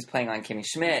character that she's playing on Kimmy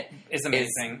Schmidt is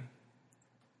amazing.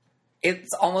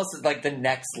 It's almost like the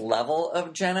next level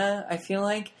of Jenna. I feel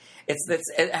like it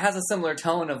has a similar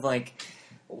tone of like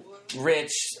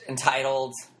rich,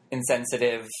 entitled,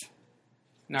 insensitive,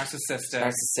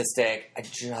 Narcissistic. I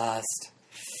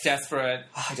Desperate.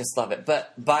 just love it.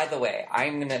 But by the way,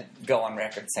 I'm gonna go on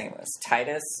record saying this: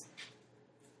 Titus,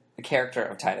 the character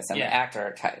of Titus and Yeah. the actor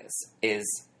of Titus,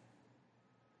 is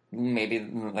maybe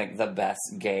like the best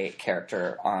gay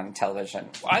character on television.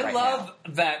 I right love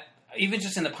now. that, even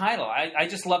just in the title, I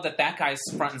just love that guy's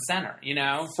front and center, you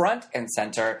know? Front and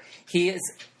center. He is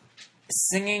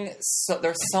singing.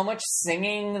 There's so much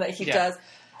singing that he Yeah. does.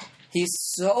 He's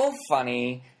so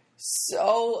funny,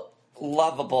 so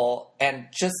lovable, and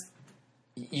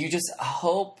you just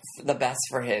hope the best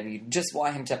for him. You just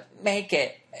want him to make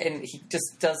it, and he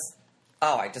just does.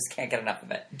 Oh, I just can't get enough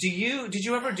of it. Did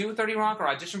you ever do 30 Rock or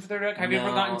audition for 30 Rock? Have you ever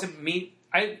No. gotten to meet...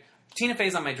 Tina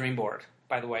Fey's on my dream board,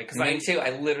 by the way, because Me too.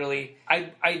 I literally.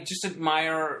 I just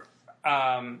admire.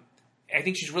 I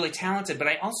think she's really talented, but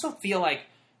I also feel like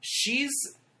she's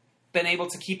been able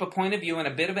to keep a point of view and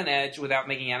a bit of an edge without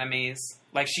making enemies.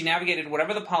 Like, she navigated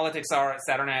whatever the politics are at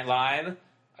Saturday Night Live,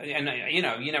 and you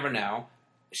know, you never know.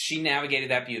 She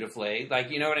navigated that beautifully. Like,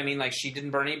 you know what I mean? Like, she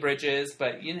didn't burn any bridges,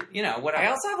 but you know, whatever. I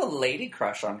also have a lady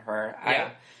crush on her. Yeah.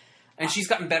 And she's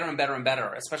gotten better and better and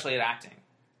better, especially at acting.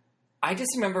 I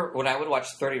just remember when I would watch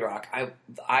 30 Rock,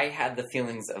 I had the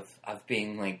feelings of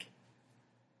being like,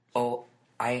 oh,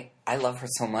 I love her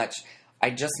so much. I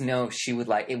just know she would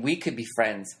like, if we could be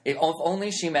friends. If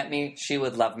only she met me, she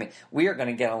would love me. We are going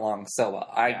to get along so well.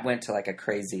 I Yeah. went to like a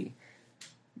crazy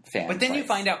fan But then you place.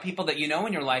 find out people that you know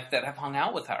in your life that have hung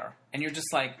out with her, and you're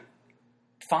just like,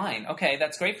 fine, okay,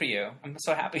 that's great for you. I'm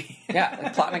so happy. Yeah,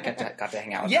 like Plotnik got to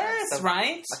hang out with her. Yes, So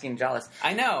right? Fucking jealous.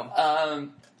 I know.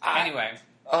 Anyway,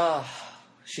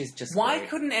 she's just why great.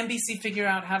 couldn't NBC figure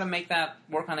out how to make that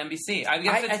work on NBC? I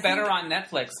guess it's I better think- on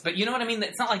Netflix, but you know what I mean?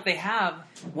 It's not like they have.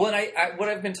 What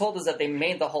I've been told is that they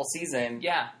made the whole season,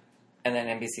 Yeah. and then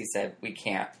NBC said we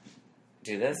can't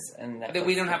do this. And That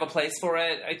we don't have a place for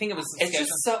it. I think it was. It's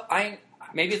just so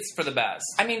maybe it's for the best.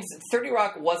 I mean, 30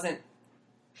 Rock wasn't.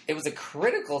 It was a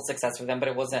critical success for them, but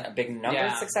it wasn't a big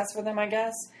number success for them, I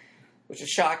guess, which is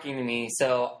shocking to me.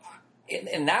 So,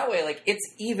 in that way, like, it's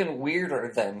even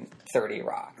weirder than 30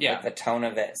 Rock. Yeah. Like, the tone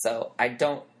of it. So, I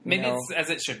don't Maybe know. it's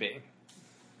as it should be.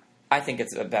 I think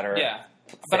it's a better... Yeah.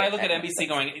 But I look at NBC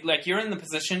going, like, you're in the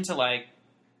position to, like,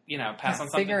 pass on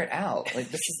something. Figure it out.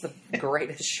 Like, this is the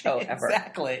greatest show ever.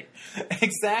 Exactly.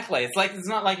 It's like, it's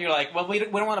not like you're like, well, we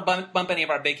don't want to bump any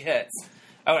of our big hits.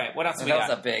 All right, what else do we got? That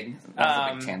was a big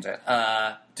tangent.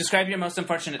 Describe your most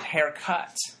unfortunate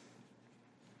haircut.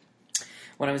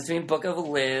 When I was doing Book of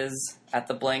Liz at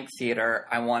the Blank Theater,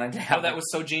 I wanted to have that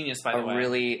was so genius, by the way. A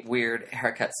really weird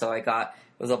haircut. So it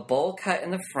was a bowl cut in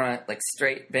the front, like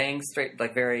straight,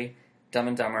 like very Dumb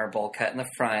and Dumber bowl cut in the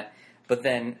front, but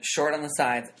then short on the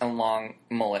sides and long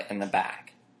mullet in the back.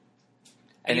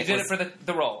 And you did it for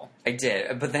the role. I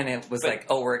did, but then it was like,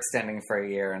 we're extending for a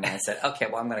year, and I said, okay,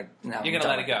 well, you're going to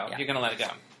let it go. Yeah. You're going to let it go.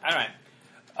 All right.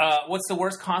 What's the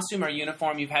worst costume or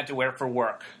uniform you've had to wear for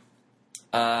work?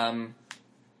 Unitard.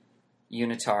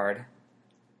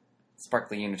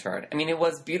 Sparkly unitard. I mean, it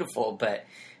was beautiful, but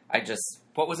I just...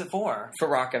 What was it for? For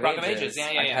Rock of Ages.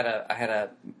 Yeah. I had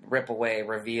a rip away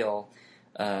reveal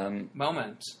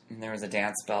moment. And there was a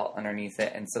dance belt underneath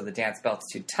it, and so the dance belt's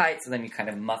too tight, so then you kind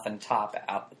of muffin top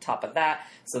out the top of that,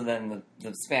 so then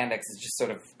the spandex is just sort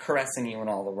of caressing you in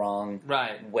all the wrong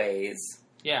ways.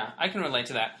 Yeah, I can relate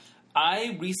to that.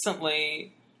 I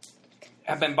recently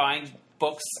have been buying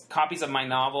copies of my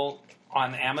novel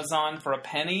on Amazon for a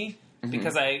penny,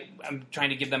 because I'm trying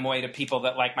to give them away to people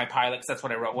that like my pilots. That's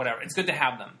what I wrote, whatever. It's good to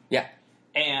have them. Yeah.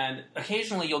 And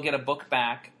occasionally you'll get a book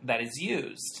back that is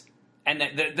used. And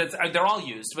they're all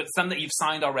used, but some that you've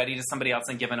signed already to somebody else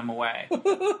and given them away.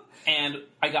 And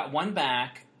I got one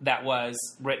back that was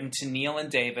written to Neil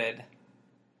and David.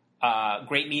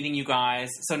 Great meeting you guys.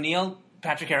 So Neil,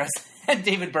 Patrick Harris, and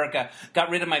David Burka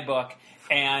got rid of my book,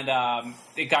 and I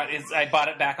bought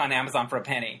it back on Amazon for a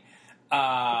penny.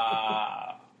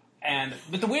 But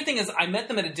the weird thing is, I met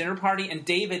them at a dinner party, and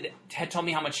David had told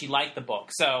me how much he liked the book.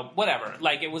 So whatever,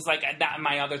 like it was like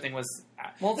my other thing was.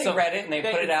 Well, they read it and they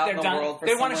put it out in the world for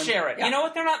They want to share it. Yeah. You know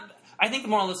what? They're not. I think the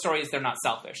moral of the story is they're not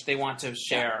selfish. They want to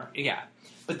share. Yeah.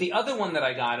 But the other one that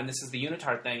I got, and this is the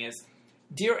unitard thing, is,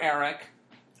 Dear Eric,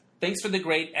 thanks for the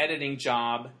great editing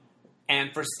job,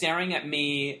 and for staring at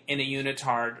me in a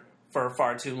unitard for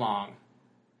far too long.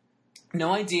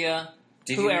 No idea.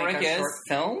 Did who you Eric make a is, short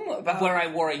film about where I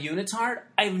wore a unitard?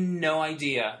 I have no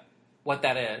idea what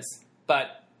that is.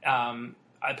 But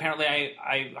apparently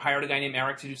I hired a guy named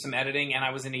Eric to do some editing, and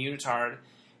I was in a unitard.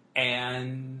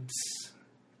 And...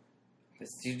 Did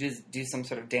you just do some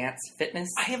sort of dance fitness?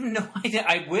 I have no idea.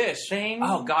 I wish. Thing?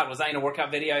 Oh, God. Was I in a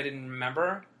workout video? I didn't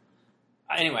remember.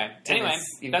 Anyway.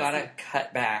 You've got to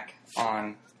cut back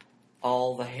on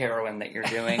all the heroin that you're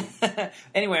doing.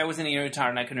 Anyway, I was in a unitard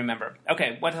and I couldn't remember.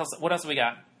 Okay, what else we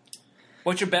got?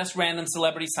 What's your best random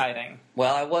celebrity sighting?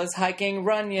 Well, I was hiking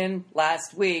Runyon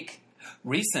last week.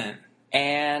 Recent.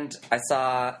 And I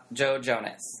saw Joe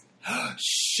Jonas.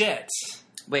 Shit.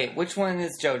 Wait, which one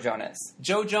is Joe Jonas?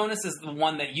 Joe Jonas is the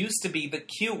one that used to be the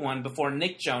cute one before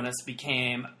Nick Jonas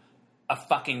became a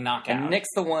fucking knockout. And Nick's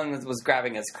the one that was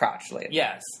grabbing his crotch lately.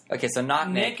 Yes. Okay, so not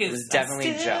Nick. It was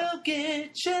definitely Joe.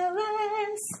 Get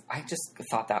jealous. I just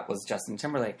thought that was Justin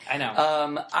Timberlake. I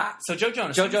know. So Joe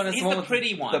Jonas. Joe Jonas, he's the one the with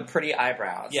pretty one. The pretty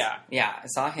eyebrows. Yeah. Yeah, I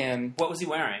saw him. What was he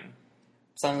wearing?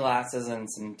 Sunglasses and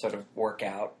some sort of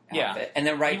workout Yeah. outfit. And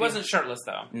then He wasn't shirtless,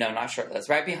 though. No, not shirtless.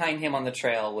 Right behind him on the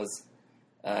trail was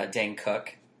Dane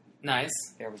Cook. Nice.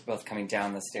 They were both coming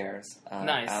down the stairs.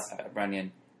 Nice. Out at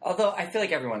Runyon. Although I feel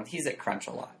like he's at Crunch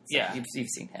a lot. So Yeah. You've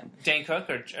seen him. Dane Cook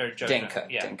or Joe Dane Jonas? Cook.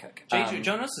 Yeah. Dane Cook. Joe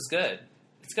Jonas is good.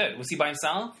 It's good. Was he by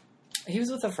himself? He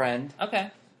was with a friend. Okay.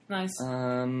 Nice. All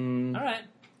right.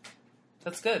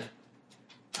 That's good.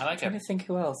 I like I'm trying it. to think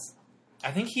who else. I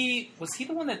think was he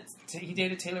the one that he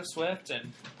dated Taylor Swift?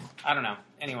 And I don't know.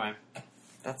 Anyway.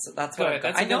 That's Go what ahead.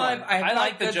 That's a I know. good one. I I like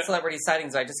like the good celebrity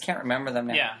sightings. I just can't remember them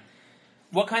now. Yeah.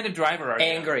 What kind of driver are you?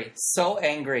 Angry. So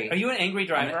angry. Are you an angry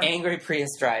driver? I'm an angry Prius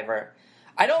driver.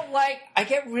 I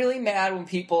get really mad when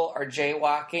people are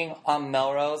jaywalking on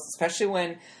Melrose, especially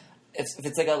when if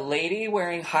it's like a lady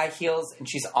wearing high heels and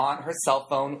she's on her cell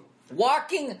phone,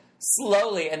 walking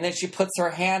slowly, and then she puts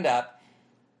her hand up.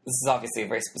 This is obviously a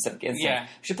very specific instance. Yeah.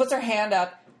 She puts her hand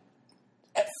up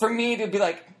for me to be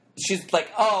like, she's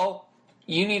like, oh,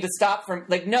 you need to stop from,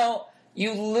 like, no,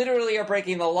 you literally are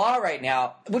breaking the law right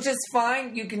now, which is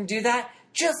fine. You can do that.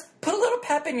 just put a little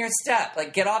pep in your step.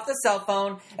 Like, get off the cell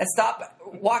phone and stop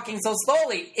walking so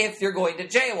slowly if you're going to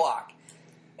jaywalk.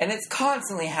 And it's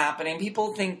constantly happening.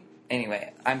 People think...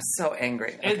 Anyway, I'm so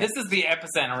angry. Okay. This is the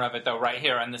epicenter of it, though, right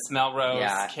here on this Melrose,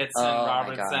 Kitson,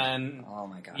 Robertson. Oh,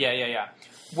 my God. Yeah.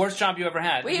 Worst job you ever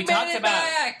had. We made talked it about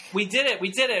back! We did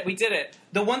it.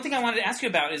 The one thing I wanted to ask you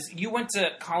about is you went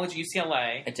to college at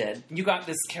UCLA. I did. You got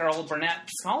this Carol Burnett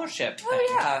scholarship thing.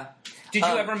 Oh, yeah. Did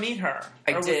you ever meet her?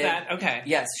 I or did. Was that, okay.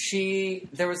 Yes,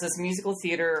 there was this musical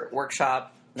theater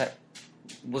workshop that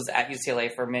was at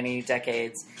UCLA for many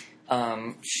decades.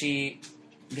 She'd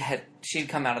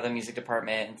come out of the music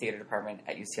department and theater department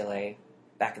at UCLA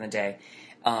back in the day.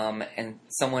 And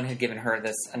someone had given her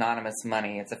this anonymous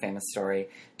money, it's a famous story,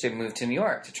 to move to New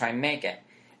York to try and make it.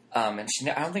 And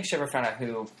I don't think she ever found out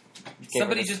who gave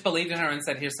Somebody her this. just believed in her and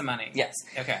said, here's some money. Yes.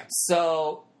 Okay.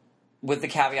 So, with the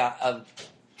caveat of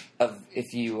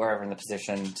if you are ever in the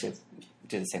position to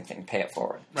do the same thing, pay it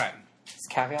forward. Right. Is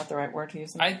caveat the right word to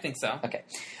use? I think so. Okay.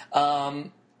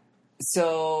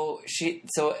 So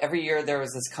every year there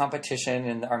was this competition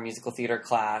in our musical theater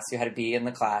class. You had to be in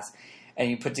the class, and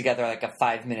you put together like a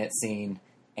 5-minute scene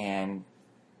and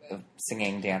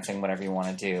singing, dancing, whatever you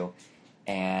want to do.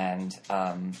 And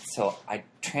so I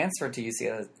transferred to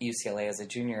UCLA as a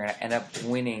junior, and I ended up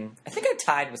winning. I think I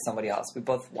tied with somebody else. We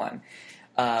both won.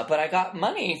 But I got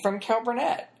money from Carol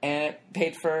Burnett, and it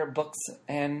paid for books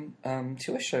and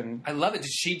tuition. I love it.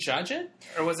 Did she judge it?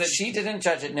 Or was it... She didn't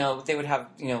judge it, no. They would have,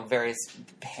 various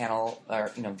panel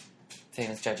or,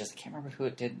 famous judges. I can't remember who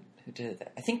did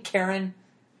it. I think Karen...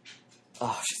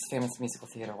 Oh, she's a famous musical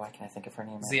theater. Why can't I think of her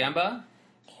name? Ziemba?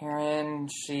 Karen,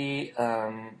 she...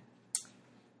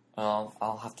 Well,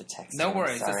 I'll have to text No her.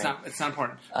 worries. Sorry. It's not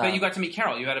important. But you got to meet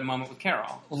Carol. You had a moment with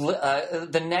Carol.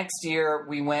 The next year,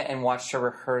 we went and watched her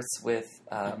rehearse with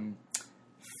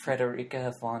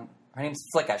Frederica von... Her name's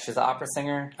Flicka. She's an opera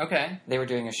singer. Okay. They were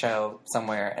doing a show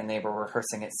somewhere, and they were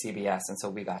rehearsing at CBS, and so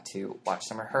we got to watch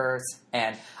them rehearse.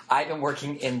 And I've been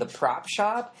working in the prop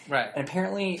shop. Right. And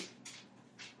apparently,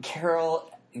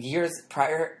 Carol, years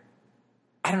prior...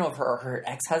 I don't know if her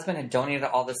ex-husband had donated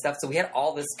all this stuff, so we had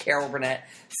all this Carol Burnett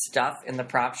stuff in the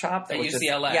prop shop. At was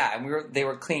UCLA. And they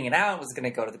were cleaning it out. It was going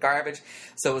to go to the garbage.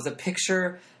 So it was a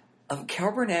picture of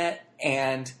Carol Burnett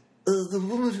and the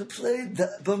woman who played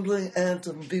that bumbling aunt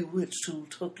on Bewitched who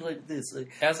talked like this. Like,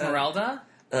 Esmeralda?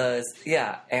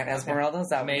 Yeah, Aunt Esmeralda. Is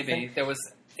that what you Maybe. think? There was...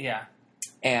 Yeah.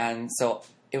 And so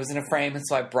it was in a frame, and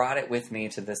so I brought it with me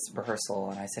to this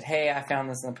rehearsal, and I said, hey, I found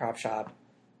this in the prop shop.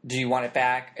 Do you want it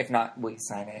back? If not, will you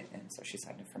sign it? And so she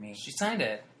signed it for me. She signed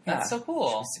it. Yeah. That's so cool.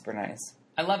 She was super nice.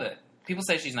 I love it. People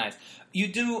say she's nice. You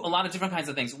do a lot of different kinds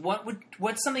of things.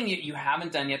 What's something you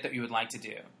haven't done yet that you would like to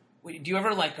do? Do you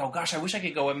ever oh gosh, I wish I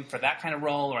could go in for that kind of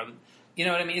role, or you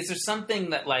know what I mean? Is there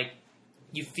something that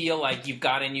you feel like you've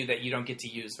got in you that you don't get to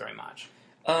use very much?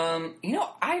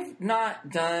 I've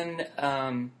not done.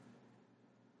 I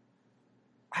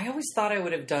always thought I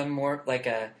would have done more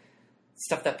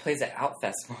stuff that plays at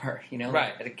Outfest more,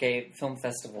 right, at a gay film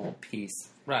festival piece,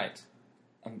 right.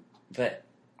 But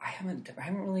I haven't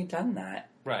really done that,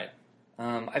 right.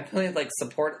 I played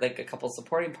support a couple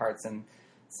supporting parts in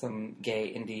some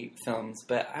gay indie films,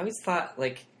 but I always thought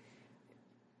it'd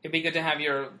be good to have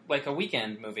your a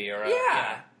weekend movie or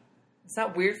yeah. Is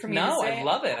that weird for me? No, to say? I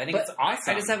love it. I think it's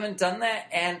awesome. I just haven't done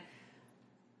that,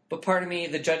 but part of me,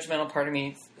 the judgmental part of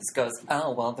me, goes,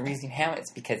 oh, well, the reason you have it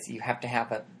is because you have to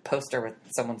have a poster with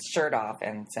someone's shirt off,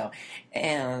 and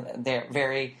they're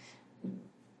very,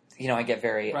 I get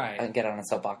very, right. I get on a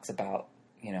soapbox about,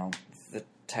 the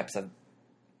types of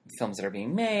films that are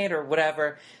being made or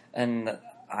whatever, and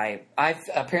I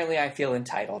feel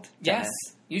entitled. Yes,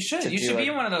 you should. You should be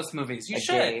in one of those movies. You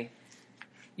should.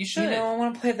 You should. I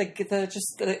want to play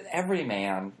the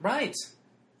everyman. Right.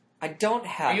 I don't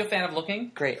have... Are you a fan of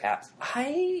Looking? Great apps.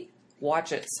 I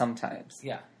watch it sometimes.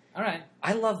 Yeah. All right.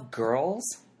 I love Girls.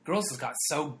 Girls has got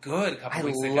so good a couple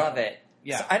weeks ago. I love it.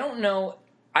 Yeah. So I don't know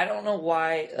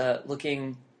why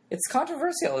Looking... It's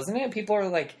controversial, isn't it? People are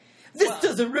like, this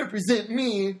doesn't represent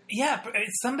me. Yeah, but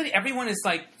everyone is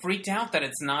freaked out that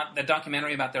it's not a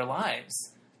documentary about their lives.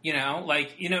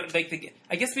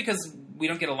 I guess because we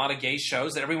don't get a lot of gay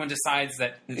shows that everyone decides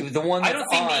that the one I don't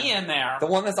see me in there. The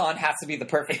one that's on has to be the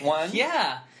perfect one.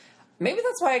 Yeah. Maybe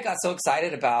that's why I got so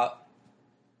excited about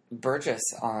Titus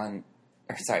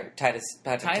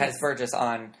Burgess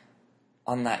on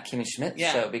that Kimmy Schmidt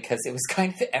show, because it was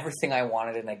kind of everything I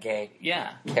wanted in a gay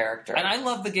character. And I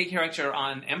love the gay character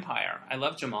on Empire. I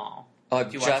love Jamal. Oh, I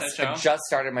I just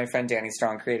started. My friend Danny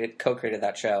Strong co-created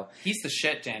that show. He's the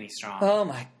shit, Danny Strong. Oh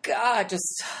my god!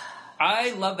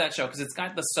 I love that show because it's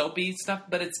got the soapy stuff,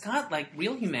 but it's got like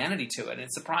real humanity to it.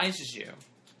 It surprises you.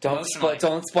 Don't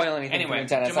spoil anything. Anyway, for me,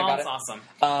 Dennis. Jamal's I got it.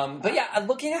 awesome. But yeah,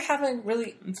 looking, I haven't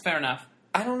really. It's fair enough.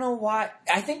 I don't know why.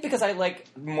 I think because I like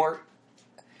more.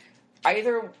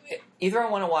 Either I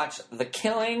want to watch The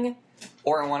Killing,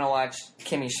 or I want to watch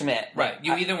Kimmy Schmidt. Right.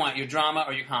 You either want your drama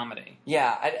or your comedy.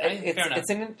 Yeah, fair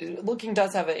enough. Looking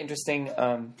does have an interesting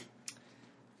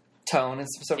tone.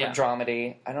 It's sort of a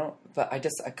dramedy.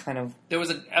 There was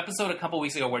an episode a couple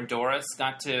weeks ago where Doris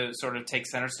got to sort of take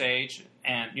center stage,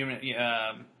 and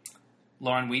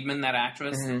Lauren Weidman, that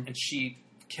actress, and she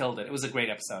killed it. It was a great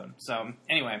episode. So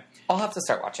anyway, I'll have to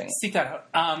start watching it. Seek that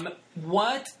out.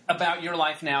 What about your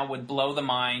life now would blow the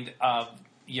mind of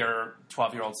your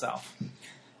 12-year-old self?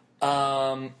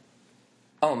 My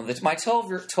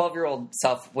 12-year-old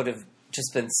self would have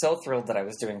just been so thrilled that I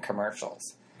was doing commercials.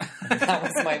 That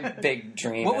was my big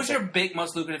dream. What was your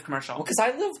most lucrative commercial? Well, because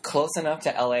I live close enough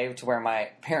to LA to where my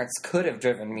parents could have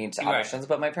driven me to auditions,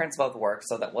 but my parents both work,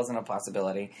 so that wasn't a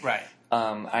possibility. Right.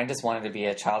 I just wanted to be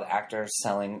a child actor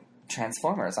selling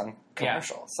Transformers on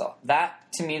commercials. So that,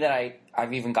 to me, that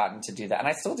I've even gotten to do that. And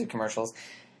I still do commercials.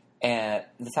 And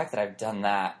the fact that I've done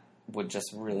that would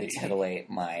just really titillate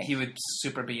my... He would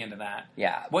super be into that.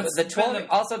 Yeah. Also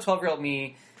 12-year-old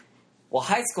me... Well,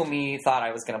 high school me thought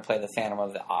I was going to play the Phantom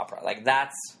of the Opera. Like,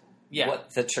 that's what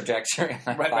the trajectory...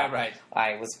 Right.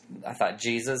 I thought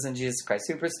Jesus and Jesus Christ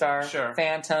Superstar. Sure.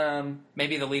 Phantom.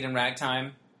 Maybe the lead in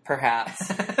Ragtime.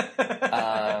 Perhaps.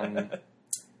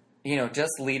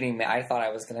 Just leading man. I thought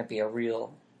I was going to be a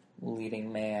real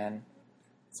leading man.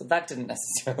 So that didn't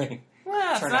necessarily turn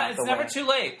out the way. It's never too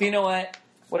late. But you know what?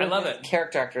 I love it.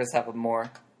 Character actors have a more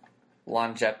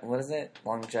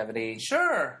longevity.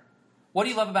 Sure. What do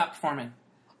you love about performing?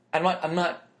 I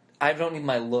don't need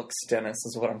my looks, Dennis,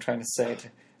 is what I'm trying to say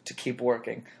to keep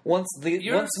working. Once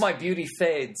my beauty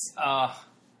fades.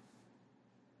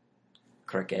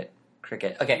 Cricket.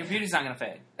 Okay. Your beauty's not going to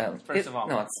fade. First of all.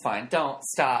 No, it's fine. Don't.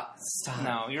 Stop.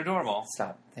 No, you're adorable.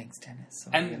 Stop. Thanks, Dennis.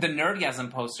 And the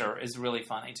Nerdgasm poster is really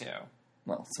funny, too.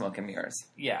 Well, Smoke and Mirrors.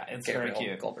 Yeah, it's very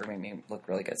cute. Goldberg made me look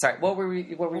really good. Sorry, what were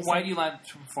we Why do you like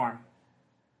to perform?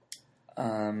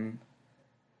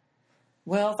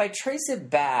 Well, if I trace it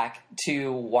back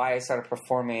to why I started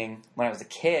performing when I was a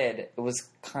kid, it was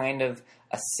kind of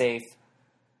a safe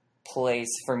place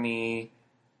for me,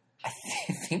 I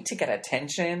think, to get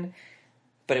attention.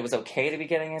 But it was okay to be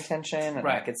getting attention, and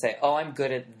I could say, "Oh, I'm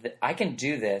good at. I can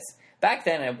do this." Back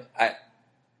then,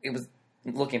 it was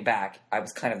looking back. I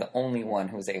was kind of the only one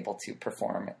who was able to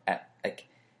perform at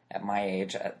my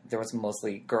age. There was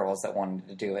mostly girls that wanted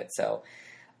to do it, so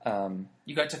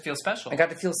you got to feel special. I got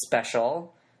to feel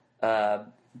special.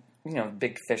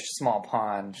 Big fish, small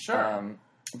pond. Sure.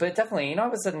 But definitely, I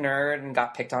was a nerd and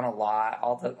got picked on a lot.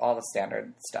 All the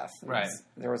standard stuff. Right.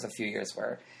 There was a few years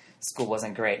where school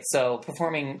wasn't great, so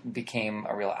performing became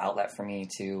a real outlet for me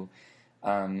to,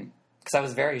 because I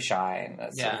was very shy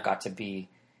and sort of got to be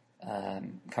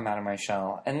come out of my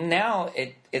shell. And now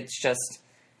it's just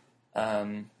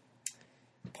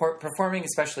performing,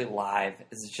 especially live,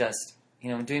 is just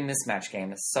doing Mismatch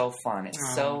Game is so fun.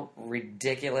 It's so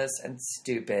ridiculous and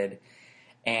stupid,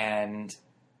 and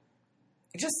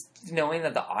just knowing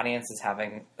that the audience is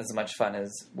having as much fun as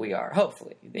we are,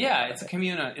 hopefully. Yeah, it's a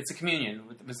communion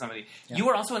with somebody. Yeah. You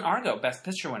were also an Argo Best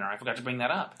Picture winner. I forgot to bring that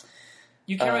up.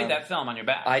 You carried that film on your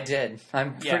back. I did.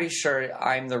 I'm pretty sure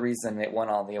I'm the reason it won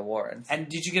all the awards. And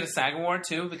did you get a SAG award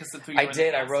too? I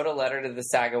did. I wrote a letter to the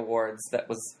SAG Awards that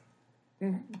was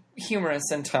humorous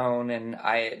in tone, and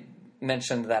I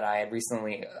mentioned that I had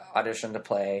recently auditioned to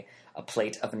play a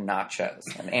plate of nachos,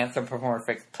 an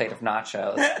anthropomorphic plate of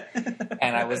nachos.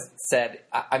 And I said,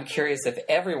 I'm curious if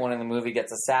everyone in the movie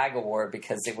gets a SAG award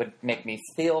because it would make me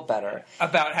feel better.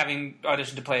 About having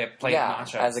auditioned to play a plate of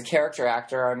nachos. As a character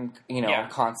actor, I'm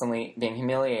constantly being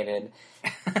humiliated.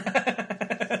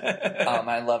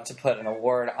 I love to put an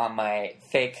award on my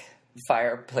fake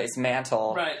fireplace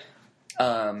mantle. Right.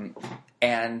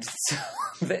 And so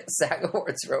the SAG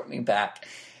Awards wrote me back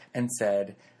and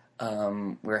said,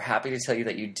 we're happy to tell you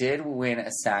that you did win a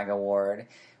SAG Award.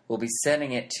 We'll be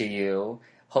sending it to you.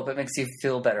 Hope it makes you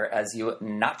feel better as you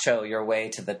nacho your way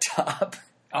to the top.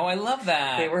 Oh, I love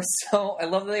that. I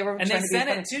love that they were and trying they to be sent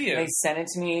funny. it to you. They sent it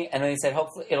to me, and then they said,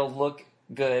 hopefully it'll look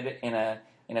good in a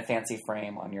fancy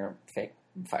frame on your fake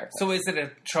fireplace. So is it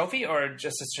a trophy or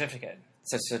just a certificate?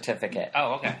 It's a certificate.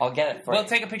 Oh, okay. I'll get it for you. We'll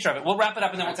take a picture of it. We'll wrap it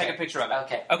up, and then we'll take a picture of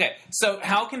it. Okay. So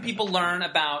how can people learn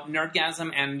about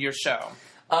Nerdgasm and your show?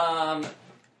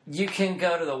 You can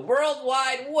go to the World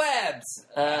Wide Webs.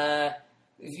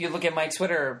 if you look at my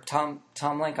Twitter, Tom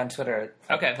Link on Twitter.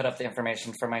 Okay. I put up the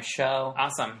information for my show.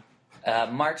 Awesome.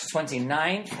 March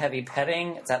 29th, Heavy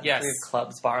Petting. It's at the Yes. Three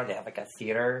Clubs Bar. They have like a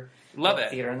theater. Love it.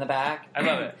 Theater in the back. I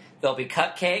love it. There'll be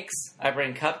cupcakes. I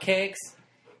bring cupcakes.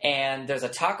 And there's a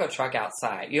taco truck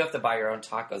outside. You have to buy your own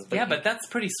tacos. But Yeah, but that's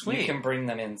pretty sweet. you can bring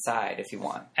them inside if you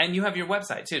want. And you have your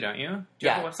website too, don't you? Do you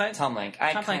have a website? Tom Link.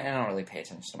 I Tom Link. don't really pay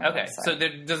attention to my Okay, website. so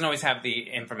there doesn't always have the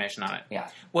information on it. Yeah.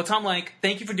 Well, Tom Link,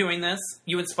 thank you for doing this.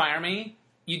 You inspire me.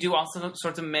 You do all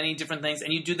sorts of many different things,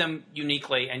 and you do them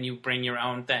uniquely, and you bring your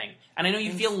own thing. And I know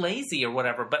you feel lazy or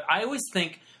whatever, but I always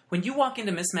think when you walk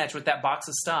into Mismatch with that box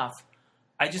of stuff,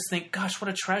 I just think, gosh, what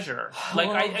a treasure. Like,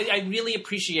 I really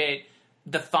appreciate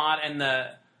the thought and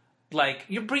the, like,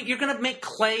 you're going to make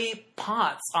clay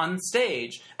pots on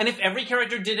stage. And if every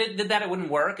character did that, it wouldn't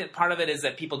work. And part of it is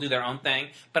that people do their own thing.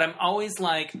 But and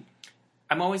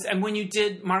when you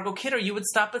did Margot Kidder, you would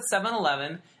stop at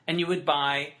 7-Eleven and you would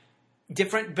buy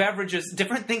different beverages,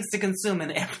 different things to consume.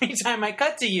 And every time I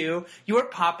cut to you, you were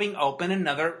popping open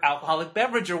another alcoholic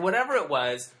beverage or whatever it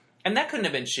was. And that couldn't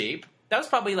have been cheap. That was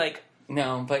probably like...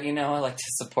 No, but I like to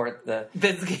support the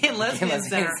Gay and Lesbian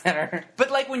Center. But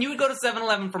like when you would go to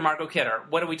 7-Eleven for Margot Kidder,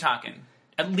 what are we talking?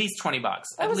 At least $20.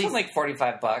 I was on like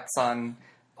 $45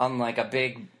 on like a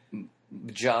big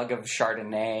jug of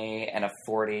Chardonnay and a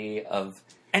 40 of.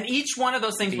 And each one of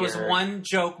those things was beer. one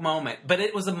joke moment, but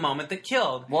it was a moment that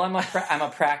killed. Well, I'm a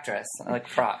practice. I like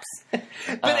props.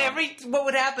 But what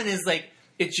would happen is like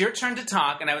it's your turn to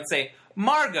talk, and I would say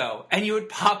Margot, and you would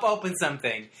pop open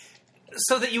something,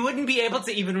 so that you wouldn't be able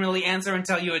to even really answer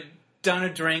until you had done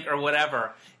a drink or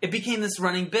whatever. It became this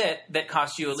running bit that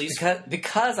cost you at least...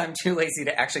 Because I'm too lazy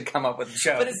to actually come up with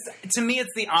jokes. But to me, it's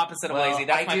the opposite of lazy.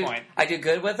 That's my point. I do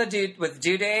good with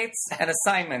due dates and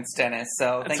assignments, Dennis.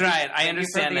 So That's right. I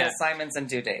understand that. that. Assignments and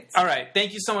due dates. All right.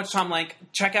 Thank you so much, Tom Link.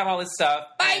 Check out all his stuff.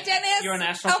 Bye, Dennis. You're a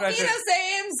national treasure.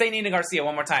 Say Nina Garcia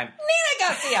one more time. Nina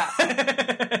Garcia.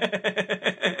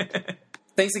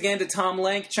 Thanks again to Tom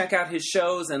Link. Check out his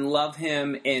shows and love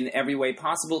him in every way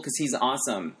possible because he's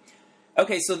awesome.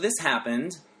 Okay, so this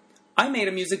happened. I made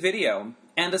a music video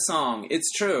and a song.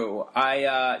 It's true.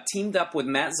 I teamed up with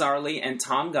Matt Zarley and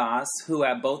Tom Goss, who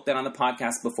have both been on the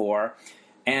podcast before,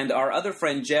 and our other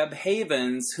friend Jeb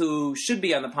Havens, who should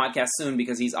be on the podcast soon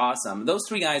because he's awesome. Those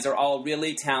three guys are all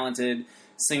really talented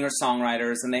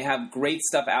singer-songwriters, and they have great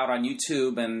stuff out on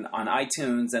YouTube and on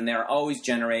iTunes, and they're always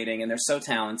generating, and they're so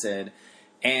talented.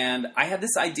 And I had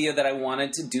this idea that I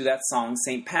wanted to do that song,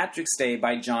 St. Patrick's Day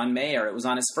by John Mayer. It was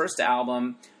on his first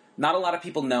album. Not a lot of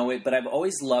people know it, but I've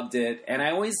always loved it. And I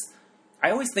always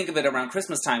think of it around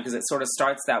Christmas time because it sort of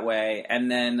starts that way. And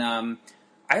then,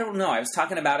 I don't know, I was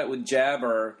talking about it with Jeb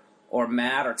or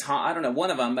Matt or Tom, I don't know,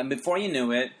 one of them. And before you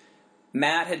knew it,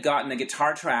 Matt had gotten a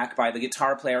guitar track by the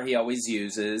guitar player he always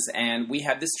uses, and we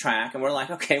had this track, and we're like,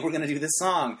 okay, we're going to do this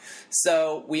song.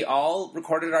 So we all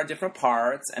recorded our different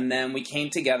parts, and then we came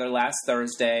together last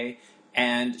Thursday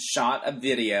and shot a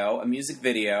music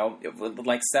video. It was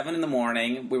like 7 in the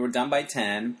morning. We were done by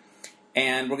 10,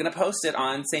 and we're going to post it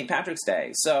on St. Patrick's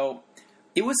Day. So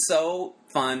it was so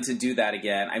fun to do that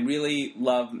again. I really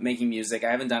love making music.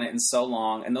 I haven't done it in so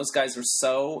long, and those guys are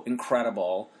so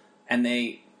incredible, and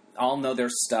they all know their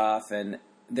stuff, and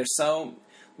they're so,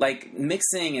 like,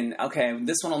 mixing, and, okay,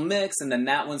 this one will mix, and then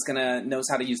that one's knows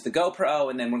how to use the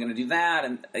GoPro, and then we're going to do that,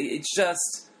 and it's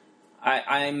just,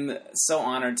 I'm so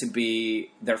honored to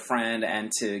be their friend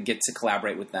and to get to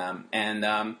collaborate with them,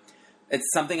 and it's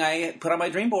something I put on my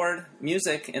dream board,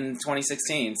 music, in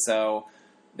 2016, so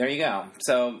there you go.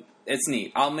 So it's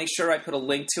neat. I'll make sure I put a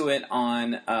link to it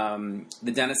on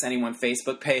the Dennis Anyone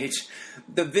Facebook page.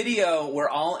 The video, we're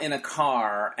all in a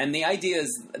car, and the idea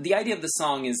of the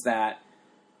song is that,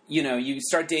 you know, you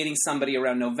start dating somebody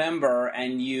around November,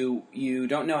 and you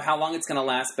don't know how long it's going to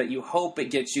last, but you hope it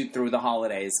gets you through the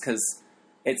holidays, because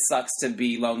it sucks to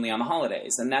be lonely on the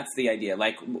holidays, and that's the idea.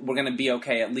 Like, we're going to be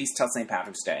okay at least till St.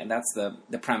 Patrick's Day, and that's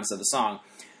the premise of the song.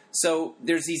 So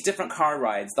there's these different car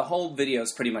rides. The whole video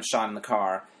is pretty much shot in the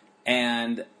car.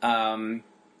 And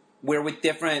we're with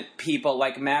different people,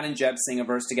 like Matt and Jeb sing a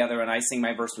verse together, and I sing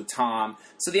my verse with Tom.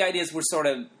 So the idea is we're sort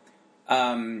of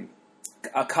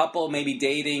a couple, maybe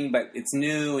dating, but it's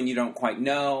new and you don't quite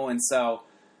know. And so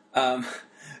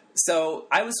so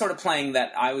I was sort of playing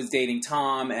that I was dating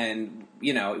Tom, and,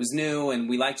 you know, it was new, and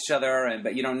we liked each other,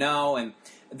 but you don't know. And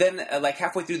then, like,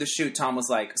 halfway through the shoot, Tom was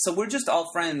like, so we're just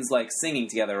all friends, like, singing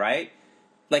together, right?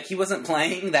 Like, he wasn't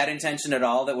playing that intention at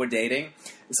all that we're dating.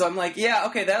 So I'm like, yeah,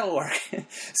 okay, that'll work.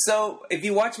 So if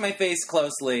you watch my face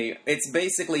closely, it's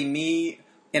basically me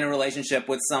in a relationship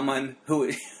with someone who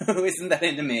isn't that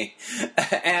into me.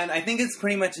 And I think it's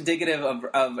pretty much indicative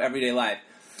of everyday life.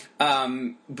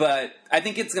 But I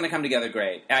think it's going to come together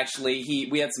great. Actually,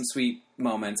 we had some sweet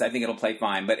moments. I think it'll play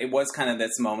fine. But it was kind of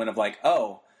this moment of like,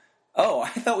 oh, I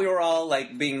thought we were all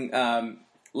like being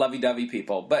lovey-dovey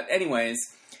people. But anyways,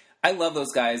 I love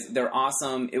those guys. They're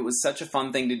awesome. It was such a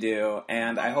fun thing to do,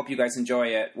 and I hope you guys enjoy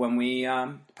it when we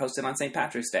post it on St.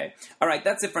 Patrick's Day. All right,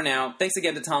 that's it for now. Thanks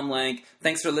again to Tom Lenk.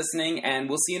 Thanks for listening, and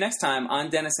we'll see you next time on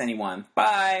Dennis Anyone.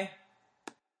 Bye!